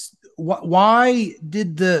 well, why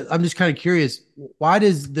did I'm just kind of curious, why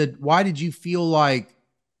did you feel like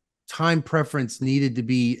time preference needed to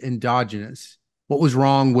be endogenous? What was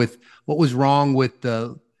wrong with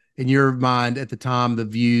in your mind at the time, the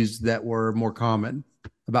views that were more common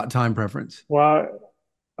about time preference? Well,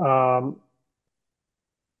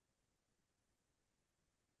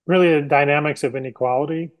 really the dynamics of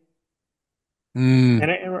inequality.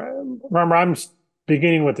 Mm. Remember, I'm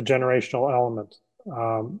beginning with the generational element,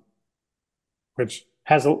 which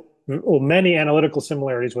has many analytical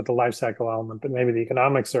similarities with the life cycle element, but maybe the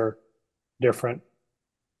economics are different.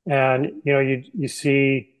 And you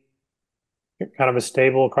see kind of a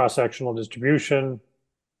stable cross-sectional distribution.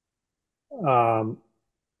 Um,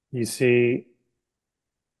 you see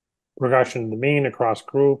regression to the mean across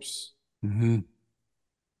groups. Hmm.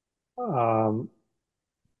 Um,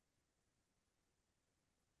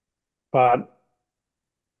 but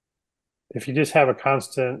if you just have a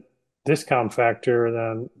constant discount factor,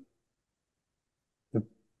 then the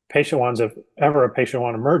patient ones, if ever a patient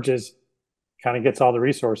one emerges, kind of gets all the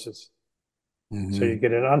resources. So you Hmm.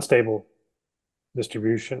 get an unstable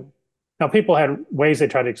distribution. Now, people had ways they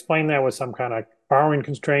tried to explain that with some kind of borrowing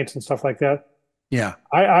constraints and stuff like that. Yeah.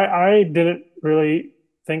 I didn't really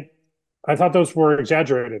think, I thought those were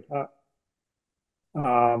exaggerated.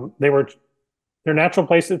 They're natural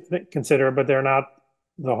places to consider, but they're not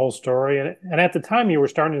the whole story. And at the time, you were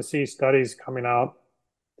starting to see studies coming out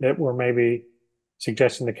that were maybe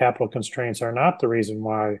suggesting the capital constraints are not the reason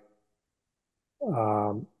why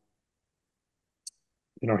um,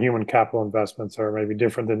 human capital investments are maybe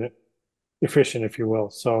different than efficient, if you will.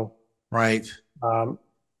 So Right. um,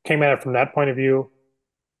 came at it from that point of view.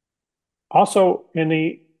 Also, in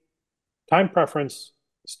the time preference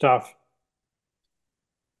stuff,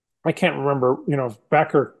 I can't remember,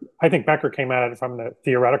 Becker, I think Becker came at it from the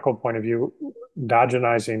theoretical point of view,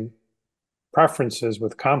 endogenizing preferences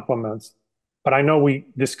with complements. But I know we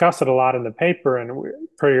discussed it a lot in the paper, and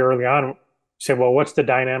pretty early on said, well, what's the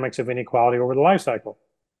dynamics of inequality over the life cycle?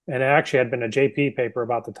 And it actually had been a JP paper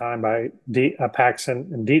about the time by Paxson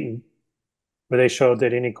and Deaton, where they showed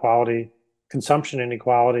that inequality, consumption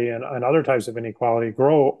inequality, and other types of inequality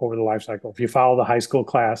grow over the life cycle. If you follow the high school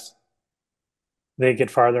class, they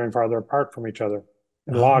get farther and farther apart from each other,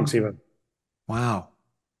 in logs Oh, even. wow.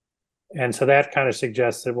 And so that kind of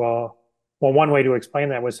suggests that, well, one way to explain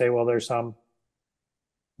that would say, well, there's some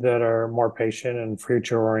that are more patient and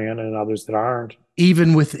future oriented and others that aren't.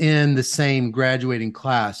 Even within the same graduating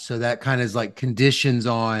class. So that kind of is like conditions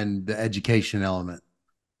on the education element,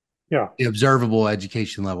 Yeah. the observable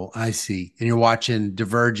education level. I see. And you're watching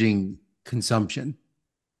diverging consumption.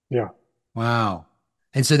 Yeah. Wow.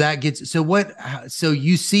 And so that gets, so what, so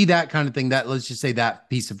you see that kind of thing, that let's just say that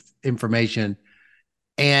piece of information.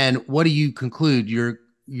 And what do you conclude?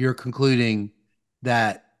 You're concluding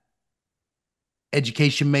that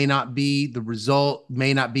education may not be the result,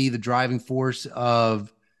 may not be the driving force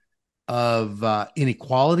of of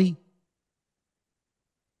inequality?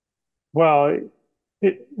 Well,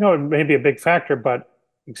 it may be a big factor, but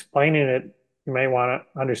explaining it, you may want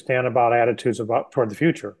to understand about attitudes about toward the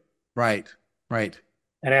future Right, right.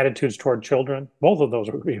 and attitudes toward children. Both of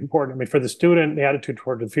those would be important. I mean, for the student, the attitude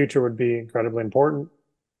toward the future would be incredibly important.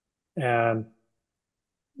 And,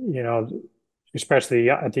 you know, especially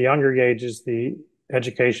at the younger ages, the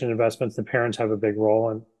education investments, the parents have a big role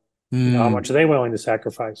in, how Mm, much are they willing to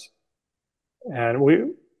sacrifice?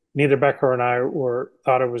 And neither Becker and I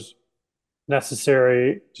thought it was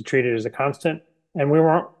necessary to treat it as a constant. And we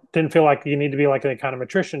didn't feel like you need to be like an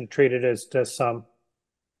econometrician to treat it as just some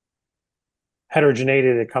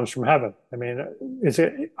heterogeneity that comes from heaven. I mean, it's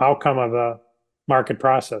an outcome of a market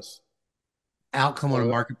process. outcome on a Or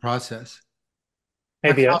market process.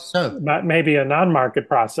 maybe How so? maybe a non-market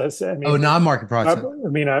process. I Oh, mean, non-market I process.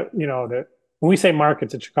 mean, when we say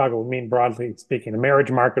markets in Chicago, we mean broadly speaking. A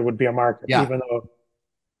marriage market would be a market, Yeah, even though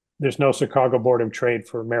there's no Chicago Board of Trade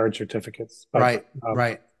for marriage certificates. But right,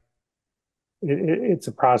 right. it's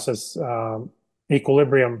a process,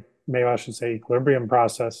 equilibrium, maybe I should say equilibrium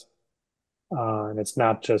process. And it's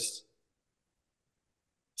not just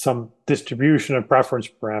some distribution of preference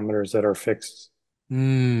parameters that are fixed.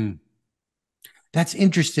 Mm, that's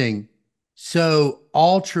interesting. So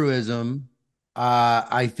altruism,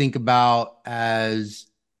 I think about as,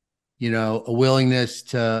 a willingness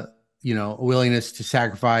to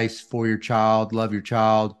sacrifice for your child, love your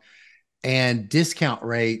child, and discount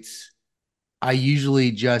rates. I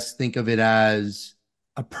usually just think of it as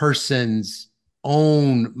a person's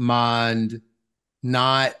own mind,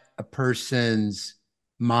 not a person's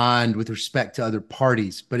mind with respect to other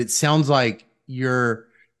parties. But it sounds like you're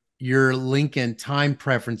linking time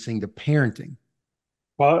preferencing to parenting.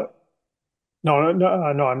 Well, no,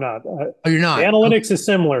 I'm not. Oh, you're The not. Okay. analytics is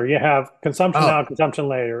similar. You have consumption Oh, now, consumption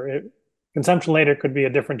later. Consumption later could be a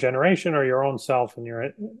different generation or your own self and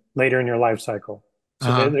you're later in your life cycle. So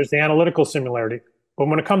uh-huh. there's the analytical similarity. But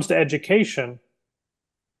when it comes to education,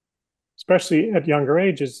 especially at younger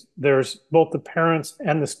ages, there's both the parents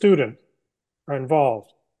and the student are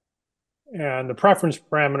involved. And the preference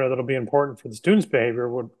parameter that'll be important for the student's behavior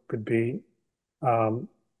could be um,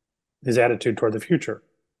 his attitude toward the future.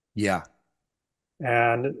 Yeah.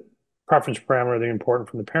 And preference parameter that important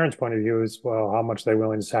from the parent's point of view is, well, how much they're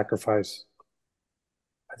willing to sacrifice.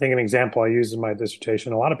 I think an example I use in my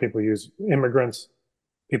dissertation, a lot of people use immigrants.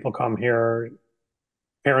 People come here,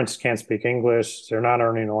 parents can't speak English, they're not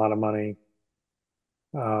earning a lot of money.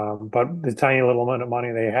 But the tiny little amount of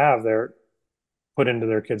money they have, they're put into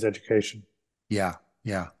their kids' education. Yeah.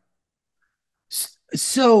 Yeah.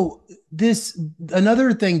 So this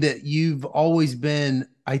another thing that you've always been,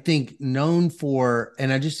 I think, known for,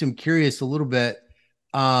 and I just am curious a little bit,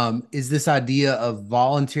 is this idea of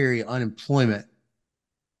voluntary unemployment.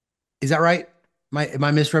 Is that right? Am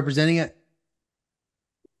I misrepresenting it?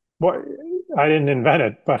 Well, I didn't invent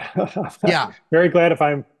it, but I'm Yeah. very glad if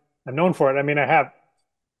I'm known for it. I mean,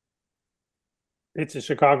 it's a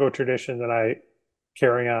Chicago tradition that I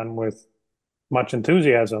carry on with much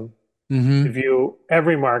enthusiasm to Mm-hmm. view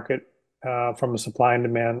every market from a supply and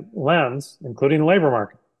demand lens, including the labor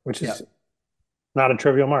market, which Yeah. is not a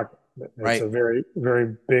trivial market. It's Right. a very,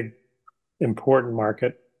 very big, important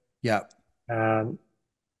market. Yeah. And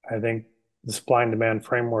I think the supply and demand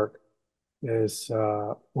framework is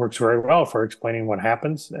works very well for explaining what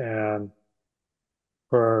happens and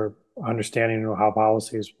for understanding how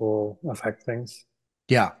policies will affect things.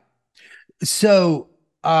 Yeah. So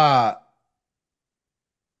uh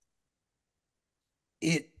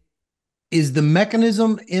it is the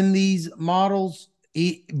mechanism in these models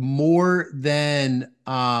more than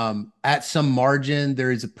at some margin there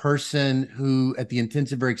is a person who at the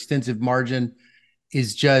intensive or extensive margin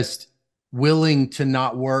is just willing to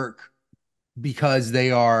not work because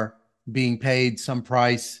they are being paid some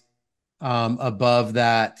price above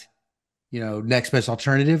that, next best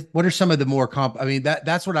alternative. What are some of the more I mean,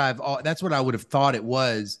 that's what I would have thought it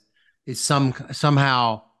was, is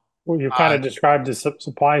somehow. Well, you kind uh of described the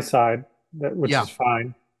supply side, which yeah, is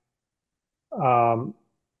fine. Um,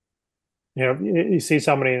 you see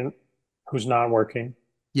somebody who's not working,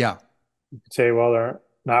 yeah. you could say, well, they're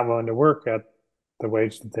not willing to work at the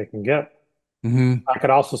wage that they can get. Hmm. I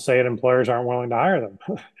could also say that employers aren't willing to hire them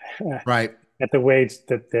Right. at the wage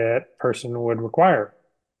that that person would require.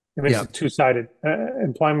 I mean, it's Yeah. a two-sided.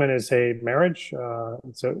 Employment is a marriage.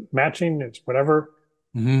 It's a matching. It's whatever.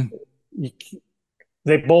 Hmm. You,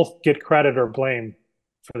 they both get credit or blame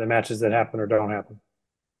for the matches that happen or don't happen.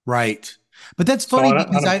 Right. But that's So funny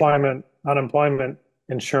because unemployment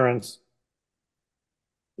insurance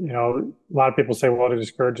a lot of people say, well, it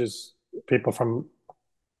discourages people from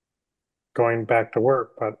going back to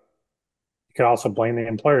work, but you could also blame the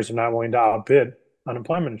employers who are not willing to outbid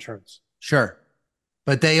unemployment insurance. Sure.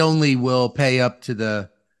 But they only will pay up to the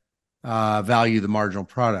value of the marginal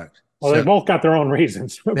product. Well, they So both got their own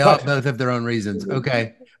reasons, they all but both have their own reasons.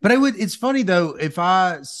 Okay. But it's funny though, if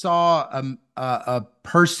I saw a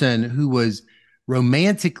person who was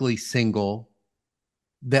romantically single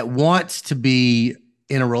that wants to be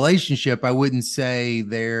in a relationship, I wouldn't say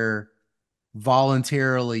they're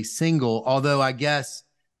voluntarily single, although I guess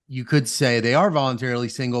you could say they are voluntarily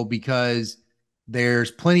single because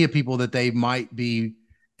there's plenty of people that they might be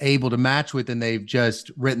able to match with and they've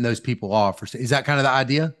just written those people off. Is that kind of the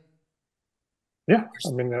idea? yeah,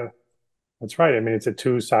 I mean, that's right. I mean, it's a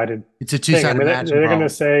two-sided It's a thing. I two-sided mean, matching they're going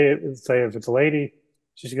to problem. say if it's a lady,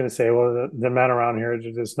 she's going to say, well, the men around here are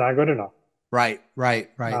just not good enough. Right, right,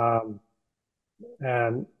 right. Um,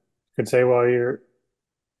 and could say, well,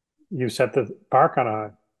 you set the bar kind of high.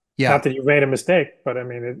 Yeah. Not that you've made a mistake, but I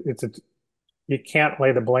mean, you can't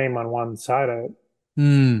lay the blame on one side of it.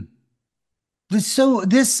 Hmm. So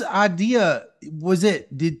this idea,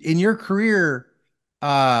 did in your career,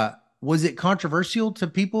 was it controversial to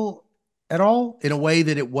people at all in a way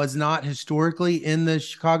that it was not historically in the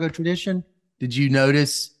Chicago tradition? Did you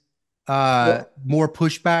notice Well, more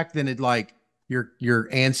pushback than it like your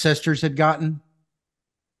ancestors had gotten?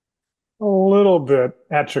 a little bit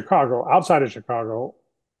at Chicago, outside of Chicago,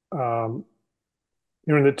 um,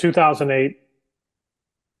 in the 2008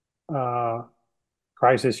 uh,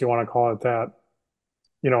 crisis, you want to call it that,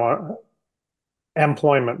 you know,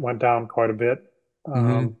 employment went down quite a bit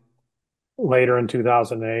Mm-hmm. later in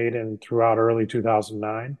 2008 and throughout early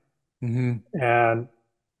 2009. Mm-hmm. And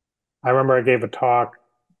I remember I gave a talk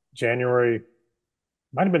January,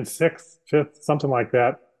 might have been 6th, 5th, something like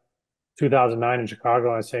that, 2009 in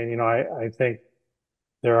Chicago. I was saying, I think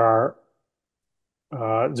there's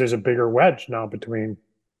a bigger wedge now between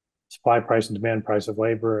supply price and demand price of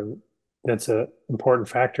labor, and that's an important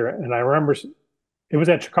factor. And I remember it was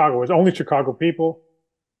at Chicago. It was only Chicago people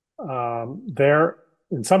there,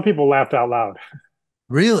 and some people laughed out loud.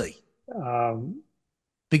 Really? Um,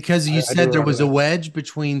 Because you I do said there remember was a that. wedge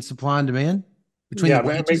between supply and demand, between the Yeah, I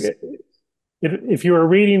mean, wages? if you were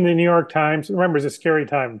reading the New York Times, remember it's a scary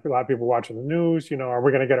time. A lot of people watching the news. Are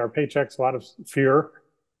we going to get our paychecks? A lot of fear.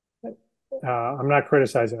 I'm not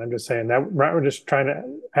criticizing. I'm just saying that we're just trying to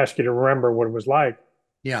ask you to remember what it was like.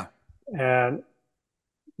 Yeah. And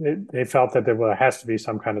they felt that there has to be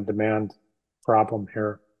some kind of demand problem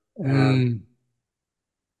here, and Mm.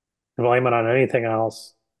 to blame it on anything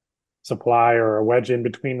else, supply or a wedge in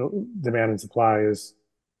between demand and supply is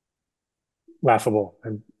laughable,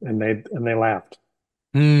 and they laughed.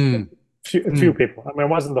 Mm. A few Mm. people. I mean, it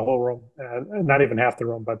wasn't the whole room, not even half the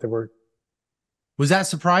room, but there were. Was that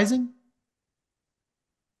surprising?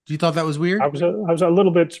 You thought that was I weird? was a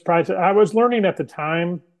little bit surprised. I was learning at the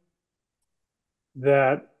time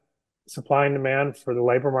that supply and demand for the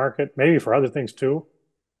labor market, maybe for other things too,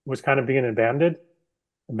 was kind of being abandoned.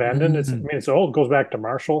 I Mm. mean, it's old, goes back to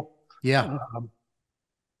Marshall. Yeah. Um,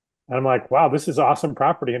 and I'm like, wow, this is awesome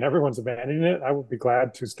property, and everyone's abandoning it. I would be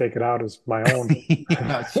glad to stake it out as my own. Yeah,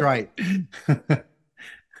 that's right.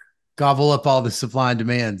 Gobble up all the supply and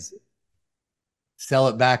demands, sell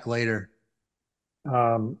it back later.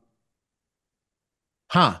 um,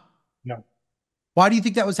 Huh. yeah. Why do you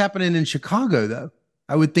think that was happening in Chicago, though?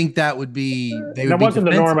 I would think they And would that be wasn't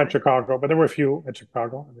the norm defensive. at Chicago, but there were a few at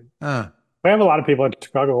Chicago. I mean, Uh, we have a lot of people at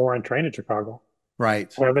Chicago who weren't trained at Chicago,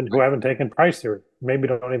 right. who haven't taken price theory. Maybe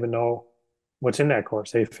don't even know what's in that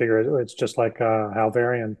course. They figure it's just like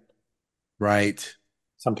Halvarian, Right.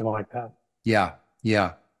 something like that. Yeah.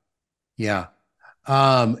 Yeah. Yeah.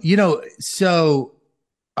 So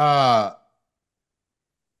uh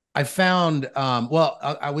I found well,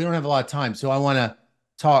 we don't have a lot of time, so I want to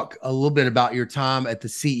talk a little bit about your time at the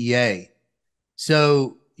CEA.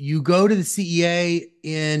 So you go to the CEA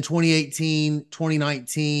in 2018,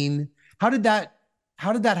 2019. How did that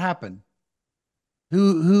happen?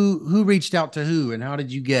 Who reached out to who and how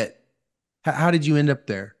did you end up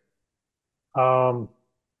there? Um,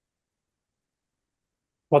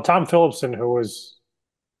 well, Tom Phillipson, who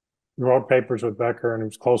wrote papers with Becker and who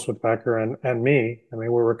was close with Becker and me. I mean,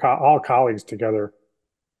 we were all colleagues together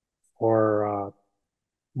for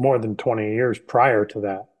more than 20 years prior to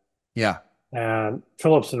that. Yeah. And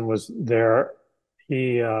Phillipson was there.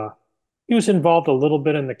 He was involved a little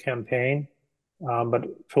bit in the campaign, but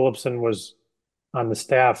Phillipson was on the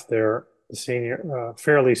staff there, the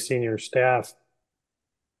fairly senior staff,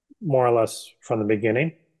 more or less from the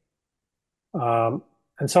beginning. Um,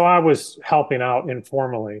 And so I was helping out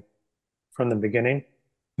informally from the beginning.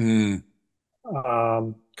 Mm.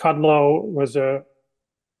 Kudlow was a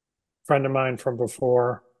friend of mine from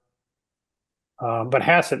before, but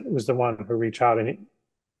Hassett was the one who reached out, and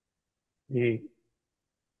he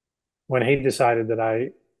when he decided that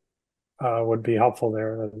I would be helpful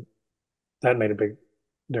there, then that made a big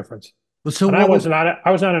difference. Well, so And what was,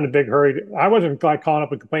 I was not in a big hurry. I wasn't like calling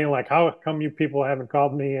up and complaining like, how come you people haven't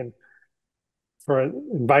called me and for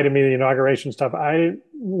invited me to the inauguration stuff? I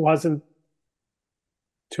wasn't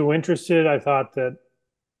too interested. I thought that,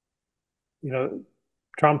 you know,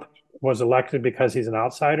 Trump was elected because he's an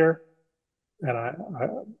outsider, and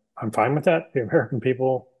I'm fine with that. The American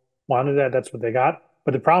people wanted that. That's what they got.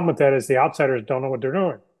 But the problem with that is the outsiders don't know what they're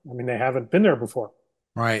doing. I mean, they haven't been there before.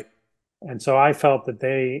 right, And so I felt that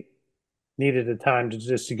they needed a time to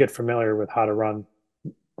just to get familiar with how to run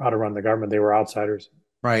the government. They were outsiders.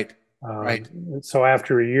 right, right. So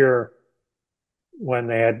after a year, when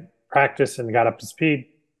they had practiced and got up to speed,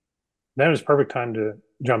 then it was perfect time to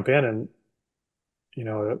jump in. And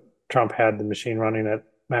Trump had the machine running at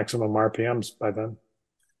maximum RPMs by then.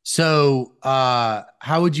 So,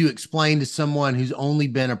 how would you explain to someone who's only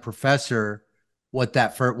been a professor what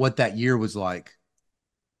that year was like?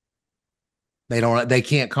 They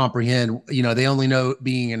can't comprehend, they only know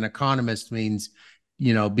being an economist means,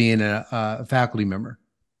 being a faculty member.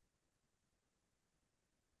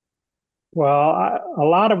 Well, a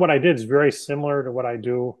lot of what I did is very similar to what I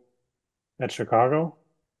do at Chicago,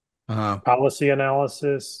 Uh-huh. policy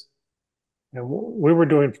analysis. And we were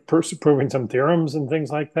doing proving some theorems and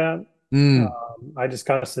things like that. Mm, I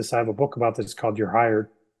discussed this. I have a book about this called You're Hired.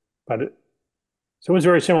 So it was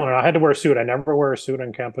very similar. I had to wear a suit. I never wear a suit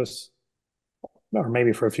on campus, or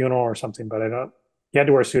maybe for a funeral or something, but I don't. You had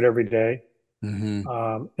to wear a suit every day. hmm.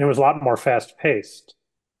 It was a lot more fast paced.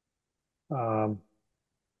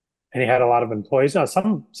 And he had a lot of employees. Now,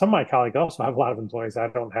 some of my colleagues also have a lot of employees. I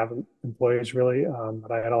don't have employees really, but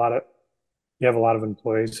you have a lot of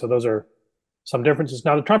employees. So those are some differences.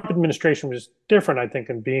 Now, the Trump administration was different, I think,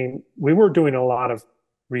 we were doing a lot of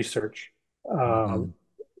research, Hmm.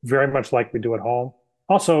 very much like we do at home.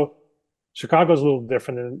 Also, Chicago's a little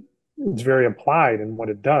different, and it's very applied in what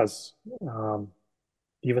it does.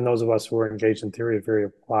 Even those of us who are engaged in theory are very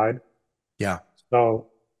applied. Yeah. So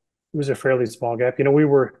it was a fairly small gap. We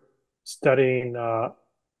were studying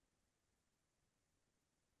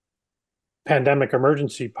pandemic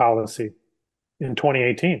emergency policy in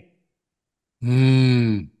 2018.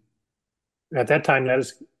 Mm, At that time, that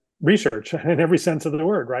is research in every sense of the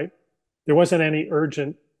word, right? There wasn't any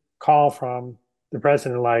urgent call from the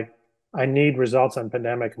president like, I need results on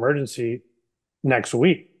pandemic emergency next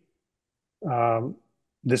week.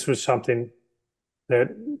 This was something that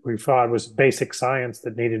we thought was basic science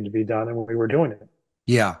that needed to be done, and we were doing it.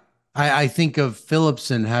 yeah. I think of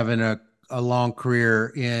Phillipson having a long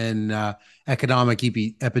career in economic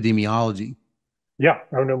epidemiology. Yeah,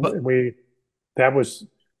 I know But that was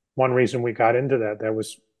one reason we got into that.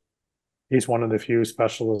 He's one of the few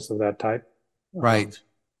specialists of that type. right.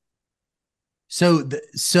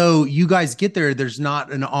 So you guys get there. There's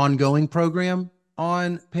not an ongoing program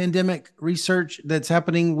on pandemic research that's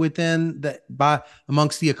happening within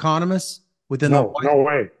amongst the economists within the No, White. no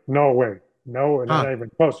way, no way, no, Huh. not even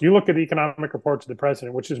close. You look at the economic report to the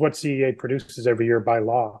president, which is what CEA produces every year by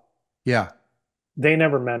law. Yeah. They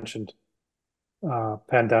never mentioned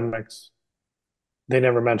pandemics. They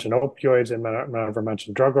never mentioned opioids. They never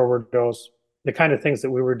mentioned drug overdose. The kind of things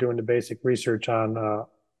that we were doing the basic research on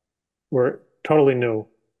were totally new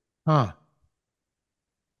Huh. to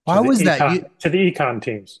Why was that? the econ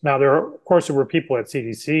teams. Now of course there were people at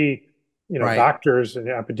CDC, Right. doctors and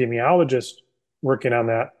epidemiologists working on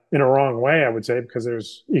that in a wrong way, I would say, because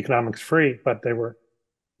there's economics free, but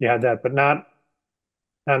you had that, but not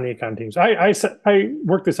on the econ teams. I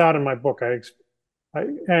worked this out in my book. I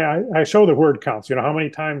show the word counts. How many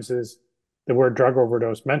times is the word drug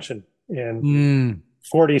overdose mentioned in Mm,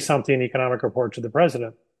 40 something economic report to the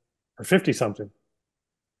president, or 50 something?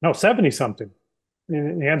 No, 70 something.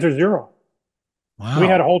 The answer is zero. We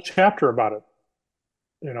had wow. a whole chapter about it,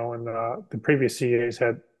 and the previous CEAs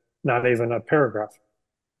had not even a paragraph.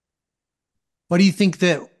 What do you think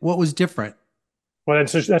what was different? Well,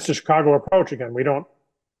 that's the Chicago approach again.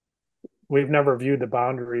 We've never viewed the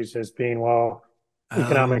boundaries as being, well,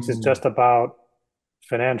 economics is Oh, just about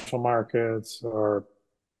financial markets or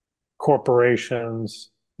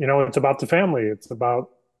corporations. It's about the family. It's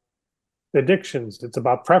about addictions. It's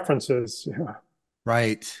about preferences.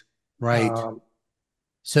 right. Right. Um,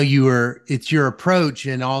 So it's your approach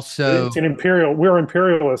and also, it's an imperial. We're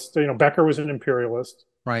imperialists. Becker was an imperialist.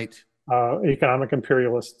 right. economic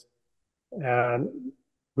imperialist, and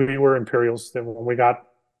we were imperialists. And when we got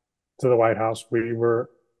to the White House, we were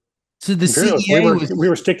So the imperialists. CEA was, We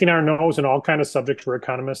were sticking our nose in all kind of subjects where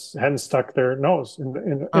economists hadn't stuck their nose in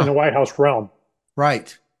the huh, White House realm.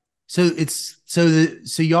 right. So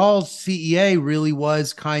so y'all's CEA really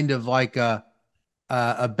was kind of like a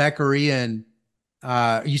Beckerian.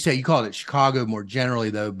 You say you called it Chicago more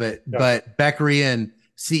generally though, Yeah, but Beckerian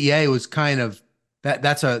CEA was kind of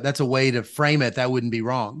that's a way to frame it. That wouldn't be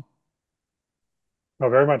wrong. no,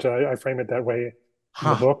 very much. I frame it that way in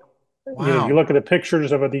the Huh. book. You know, you Wow. look at the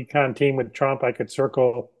pictures of a decon team with Trump. I could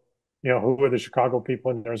circle, who were the Chicago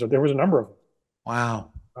people, and there was a number of them.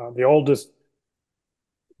 Wow. The oldest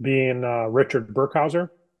being Richard Burkhauser, a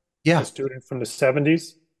Yeah. student from the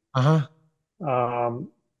 70s. Uh-huh.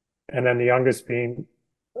 Um, and then the youngest being,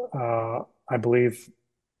 I believe,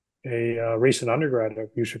 a recent undergrad at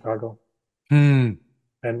U Chicago, Hmm.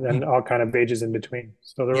 and all kind of ages in between.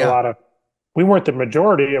 So there were a Yeah. lot of. We weren't the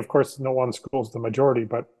majority, of course. No one school's the majority,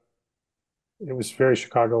 but it was very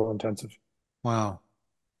Chicago intensive. Wow.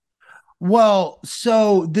 Well,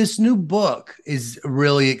 so this new book is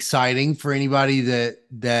really exciting for anybody that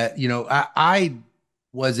I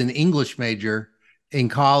was an English major in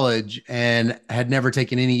college and had never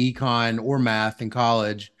taken any econ or math in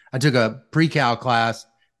college. I took a pre-cal class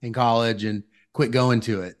in college and quit going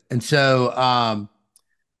to it. And so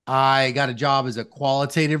I got a job as a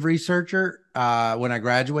qualitative researcher when I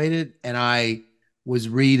graduated, and I was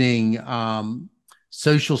reading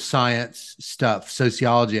social science stuff,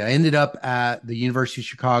 sociology. I ended up at the University of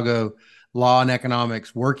Chicago Law and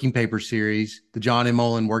Economics Working Paper Series, the John M.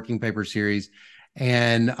 Mullen Working Paper Series,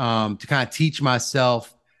 and to kind of teach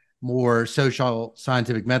myself more social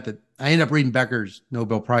scientific method. I ended up reading Becker's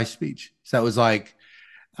Nobel Prize speech. So that was like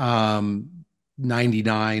um,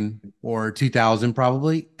 99 or 2000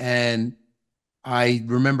 probably. And I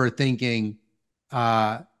remember thinking,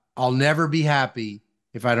 I'll never be happy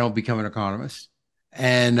if I don't become an economist.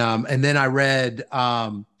 And then I read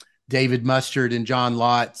David Mustard and John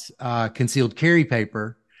Lott's concealed carry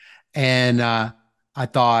paper. And I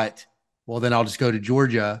thought, well, then I'll just go to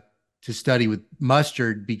Georgia to study with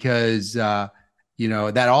Mustard because,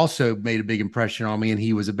 that also made a big impression on me. And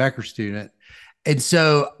he was a Becker student. And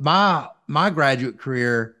so my graduate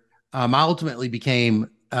career, I ultimately became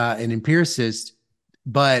an empiricist,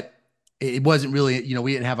 but it wasn't really,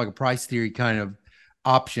 we didn't have like a price theory kind of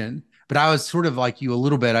option. But I was sort of like you a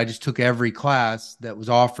little bit. I just took every class that was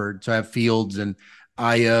offered. So I have fields and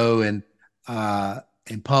IO and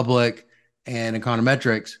public and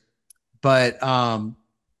econometrics. But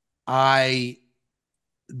I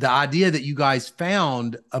the idea that you guys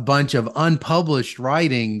found a bunch of unpublished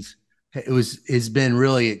writings has been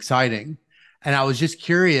really exciting, and I was just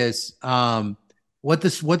curious,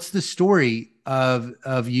 what's the story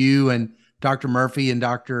of you and Dr. Murphy and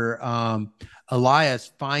Dr.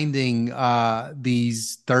 Elias finding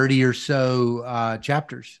these 30 or so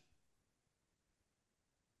chapters?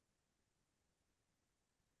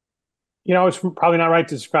 It's probably not right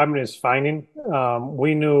to describe it as finding.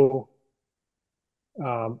 We knew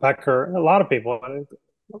Becker, a lot of people,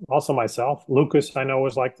 also myself. Lucas, I know,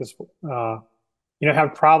 was like this.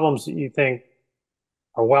 Have problems that you think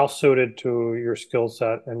are well suited to your skill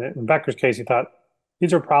set. And in Becker's case, he thought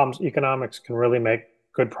these are problems economics can really make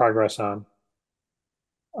good progress on.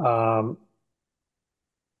 And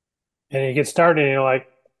you get started and you're like,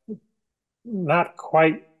 not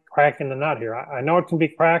quite cracking the nut here. I know it can be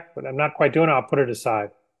cracked, but I'm not quite doing it. I'll put it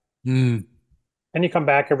aside. Mm, And you come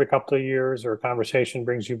back every couple of years, or a conversation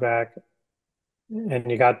brings you back,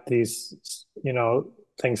 and you got these,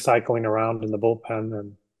 things cycling around in the bullpen.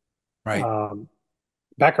 And right.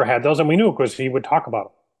 Becker had those, and we knew because he would talk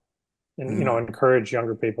about them and, Mm, encourage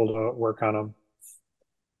younger people to work on them.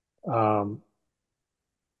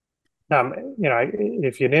 Now,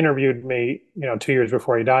 if you'd interviewed me, 2 years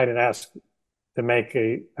before he died and asked to make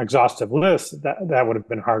a exhaustive list, that would have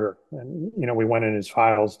been harder. And, we went in his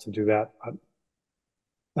files to do that. But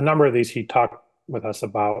a number of these he talked with us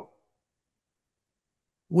about.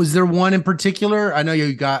 Was there one in particular? I know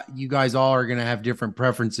you guys all are going to have different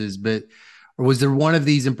preferences, but or was there one of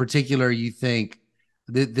these in particular you think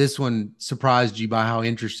that this one surprised you by how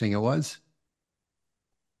interesting it was?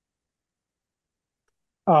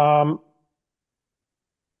 Um,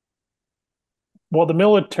 well, the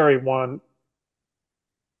military one,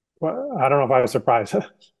 well, I don't know if I was surprised.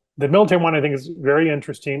 The military one, I think, is very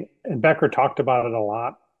interesting, and Becker talked about it a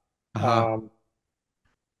lot. Uh-huh. Um,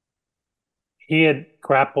 he had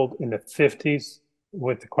grappled in the 50s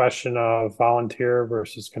with the question of volunteer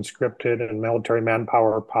versus conscripted and military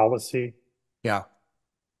manpower policy. Yeah.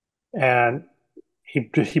 And he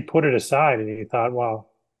put it aside and he thought, well,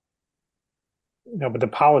 but the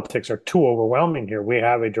politics are too overwhelming here. We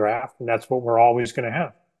have a draft, and that's what we're always going to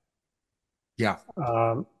have. Yeah.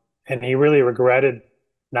 And he really regretted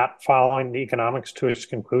not following the economics to its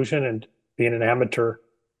conclusion and being an amateur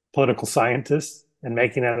political scientist and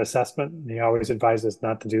making that assessment. And he always advised us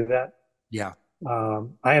not to do that. Yeah.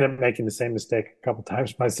 I ended up making the same mistake a couple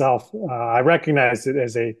times myself. I recognize it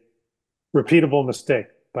as a repeatable mistake,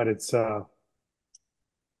 but it's so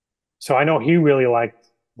I know he really liked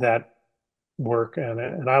that work,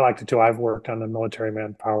 and I liked it too. I've worked on the military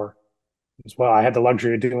manpower as well. I had the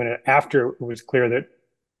luxury of doing it after it was clear that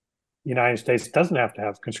the United States doesn't have to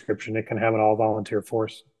have conscription; it can have an all volunteer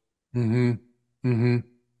force. Mm-hmm. Mm-hmm.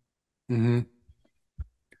 Mm-hmm.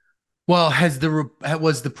 Well,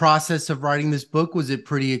 was the process of writing this book, was it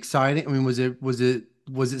pretty exciting? I mean, was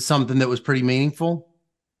it something that was pretty meaningful?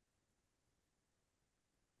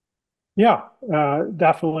 Yeah,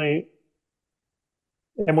 definitely.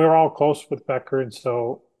 And we were all close with Becker, and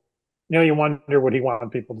so you wonder, would he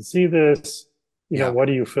want people to see this? Yeah. What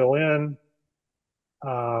do you fill in?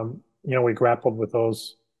 We grappled with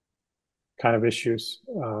those kind of issues.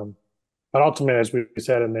 But ultimately, as we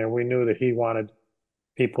said in there, we knew that he wanted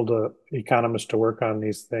economists to work on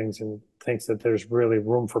these things and thinks that there's really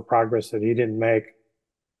room for progress that he didn't make,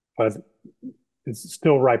 but it's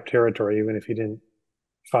still ripe territory, even if he didn't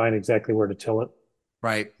find exactly where to till it.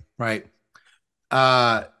 Right. Right.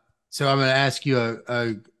 So I'm going to ask you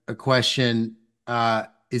a question.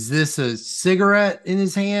 Is this a cigarette in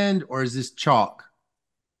his hand or is this chalk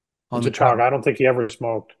on It's the a chalk. cover? I don't think he ever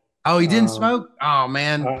smoked. Oh, he didn't Um, smoke? Oh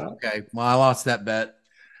man. uh, Okay. Well, I lost that bet.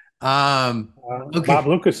 Um, Bob okay.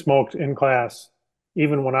 Lucas smoked in class,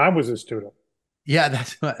 even when I was a student. Yeah,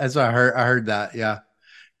 that's what I heard. I heard that. Yeah.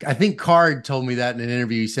 I think Card told me that in an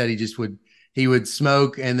interview. He said he would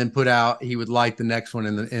smoke and then he would light the next one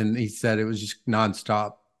and he said it was just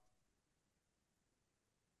nonstop.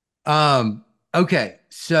 Um, okay,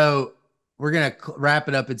 so we're gonna wrap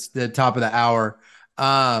it up. It's the top of the hour.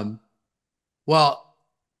 Um, well,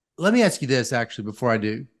 let me ask you this actually before I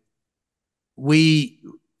do. We,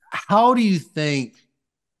 how do you think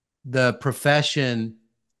the profession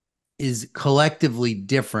is collectively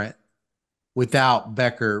different without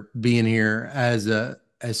Becker being here as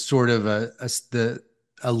sort of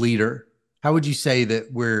a leader? How would you say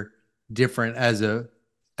that we're different as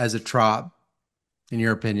a tribe, in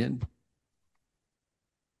your opinion?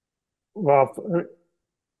 Well,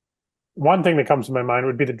 one thing that comes to my mind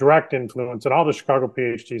would be the direct influence and all the Chicago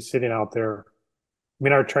PhDs sitting out there. I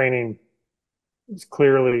mean, our training is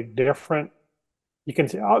clearly different. You can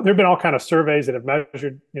see there have been all kind of surveys that have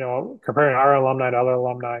measured, comparing our alumni to other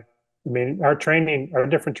alumni. I mean, our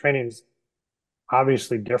different training is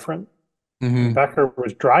obviously different. And Mm-hmm. Becker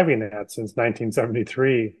was driving that since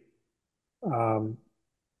 1973 um,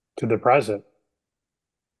 to the present.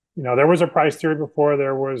 There was a price theory before.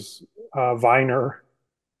 There was Viner.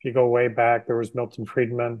 If you go way back, there was Milton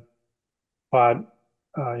Friedman. But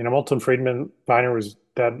Milton Friedman, Viner was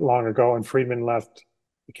dead long ago, and Friedman left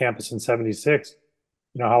the campus in '76.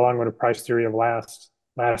 How long would a price theory have lasted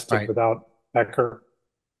Right. without Becker?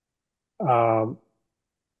 Um,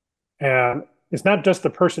 and it's not just the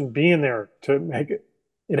person being there to make it;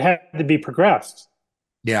 it had to be progressed.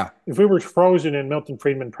 Yeah. If we were frozen in Milton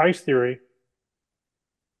Friedman price theory,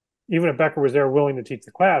 even if Becker was there willing to teach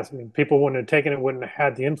the class, I mean, people wouldn't have taken it, wouldn't have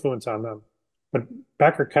had the influence on them. But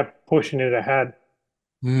Becker kept pushing it ahead,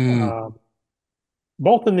 Mm, um,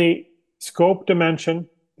 both in the scope dimension,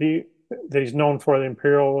 that he's known for, the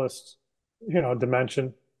imperialist,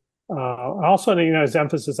 dimension. Also, his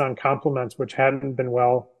emphasis on complements, which hadn't been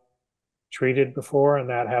well treated before, and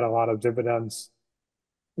that had a lot of dividends.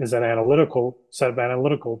 Is an analytical set of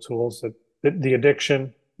analytical tools that the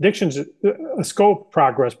addiction's a scope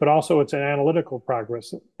progress, but also it's an analytical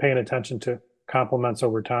progress, paying attention to complements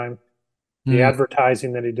over time. The mm,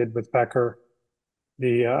 advertising that he did with Becker,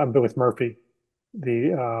 with Murphy,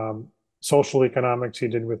 the social economics he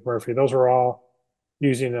did with Murphy. Those are all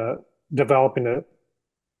developing the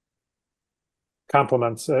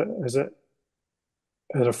complements as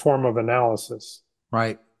a form of analysis.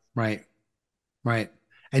 right. Right. Right.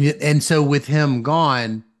 And so with him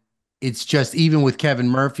gone, it's just even with Kevin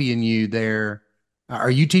Murphy and you there, are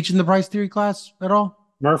you teaching the price theory class at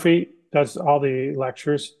all? Murphy does all the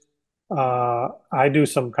lectures. I do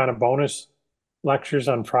some kind of bonus lectures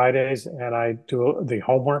on Fridays, and I do the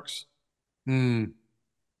homeworks. Mm,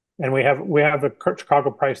 And we have the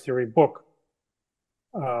Chicago Price Theory book.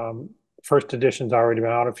 First edition's already been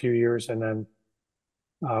out a few years, and then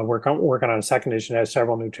working on a second edition. It has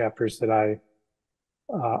several new chapters that I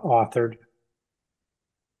authored.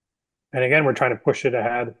 And again, we're trying to push it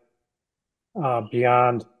ahead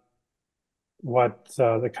beyond what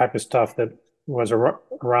the type of stuff that was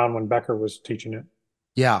around when Becker was teaching it.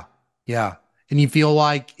 Yeah. Yeah. And you feel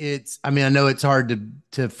like I mean, I know it's hard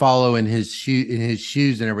to follow in his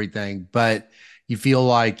shoes and everything, but you feel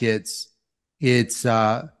like it's it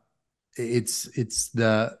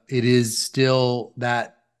is still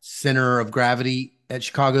that center of gravity at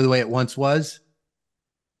Chicago the way it once was.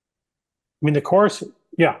 I mean, the course,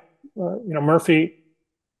 yeah. Murphy,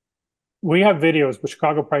 we have videos with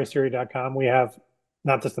ChicagoPriceTheory.com. We have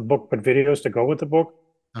not just the book, but videos to go with the book.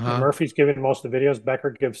 Uh-huh. Murphy's giving most of the videos.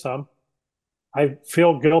 Becker gives some. I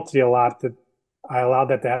feel guilty a lot that I allowed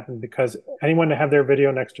that to happen because anyone to have their video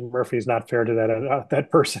next to Murphy is not fair to that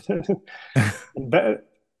person.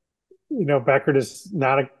 Becker is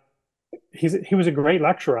not he was a great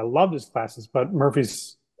lecturer. I loved his classes, but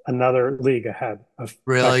Murphy's another league ahead of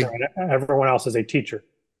Really? Becker, and everyone else is a teacher.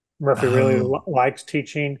 Murphy really Oh, likes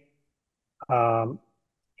teaching.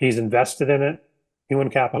 He's invested in it, human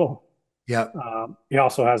capital. yep. He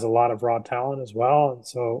also has a lot of raw talent as well, and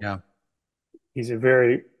so Yeah. he's a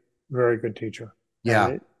very, very good teacher. Yeah.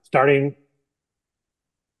 And starting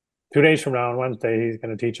 2 days from now on Wednesday, he's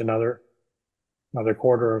going to teach another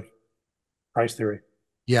quarter of price theory.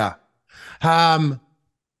 Yeah. Um,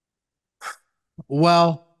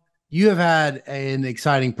 well, you have had an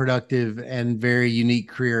exciting, productive, and very unique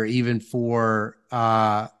career, even for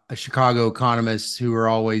a Chicago economists who are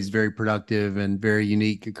always very productive and very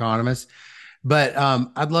unique economists. But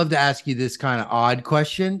I'd love to ask you this kind of odd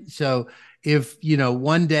question. So, if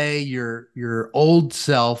one day your old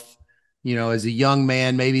self, as a young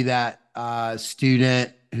man, maybe that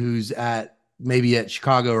student who's maybe at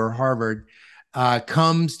Chicago or Harvard,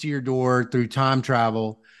 comes to your door through time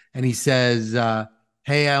travel, and he says,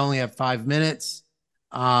 "Hey, I only have 5 minutes.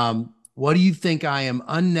 What do you think I am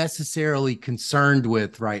unnecessarily concerned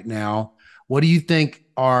with right now? What do you think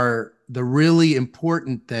are the really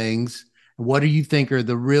important things? What do you think are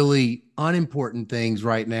the really unimportant things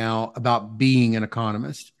right now about being an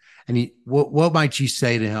economist?" And what might you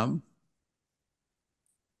say to him?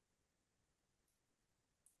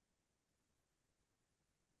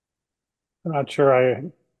 I'm not sure I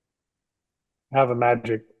have a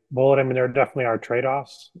magic bullet. I mean, there definitely are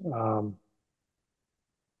trade-offs.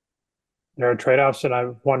 There are trade-offs, and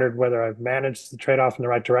I've wondered whether I've managed the trade-off in the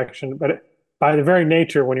right direction. But by the very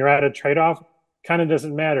nature, when you're at a trade-off, kind of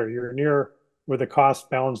doesn't matter. You're near where the costs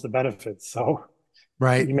balance the benefits. So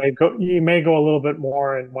Right. you may go a little bit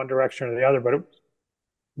more in one direction or the other, but in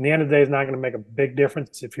the end of the day, it's not going to make a big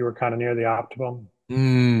difference if you were kind of near the optimum.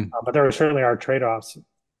 Mm, But there certainly are trade-offs.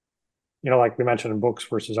 Like we mentioned in books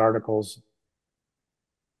versus articles.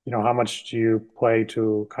 How much do you play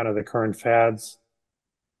to kind of the current fads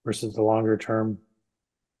versus the longer term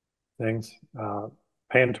things?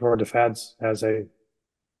 Paying toward the fads has a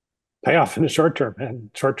payoff in the short term, and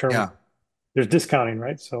short term yeah. there's discounting,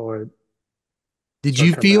 right? So Did short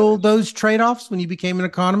you term feel values. those trade-offs when you became an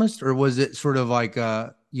economist, or was it sort of like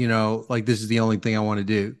like this is the only thing I want to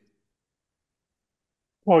do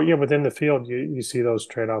Well, yeah, within the field, you see those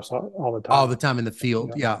trade-offs all the all time. the time in the field?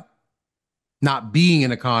 Yeah, Yeah. Not being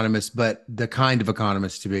an economist, but the kind of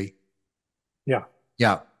economist to be. yeah.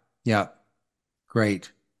 Yeah. Yeah.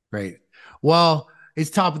 Great. Great. Well,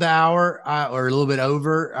 it's top of the hour, or a little bit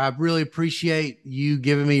over. I really appreciate you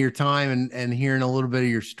giving me your time and hearing a little bit of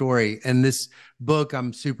your story. And this book,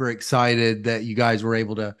 I'm super excited that you guys were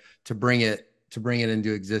able to bring it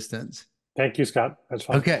into existence. Thank you, Scott. That's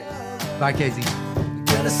fun. Okay. Bye, Casey.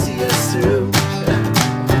 Gonna see us through.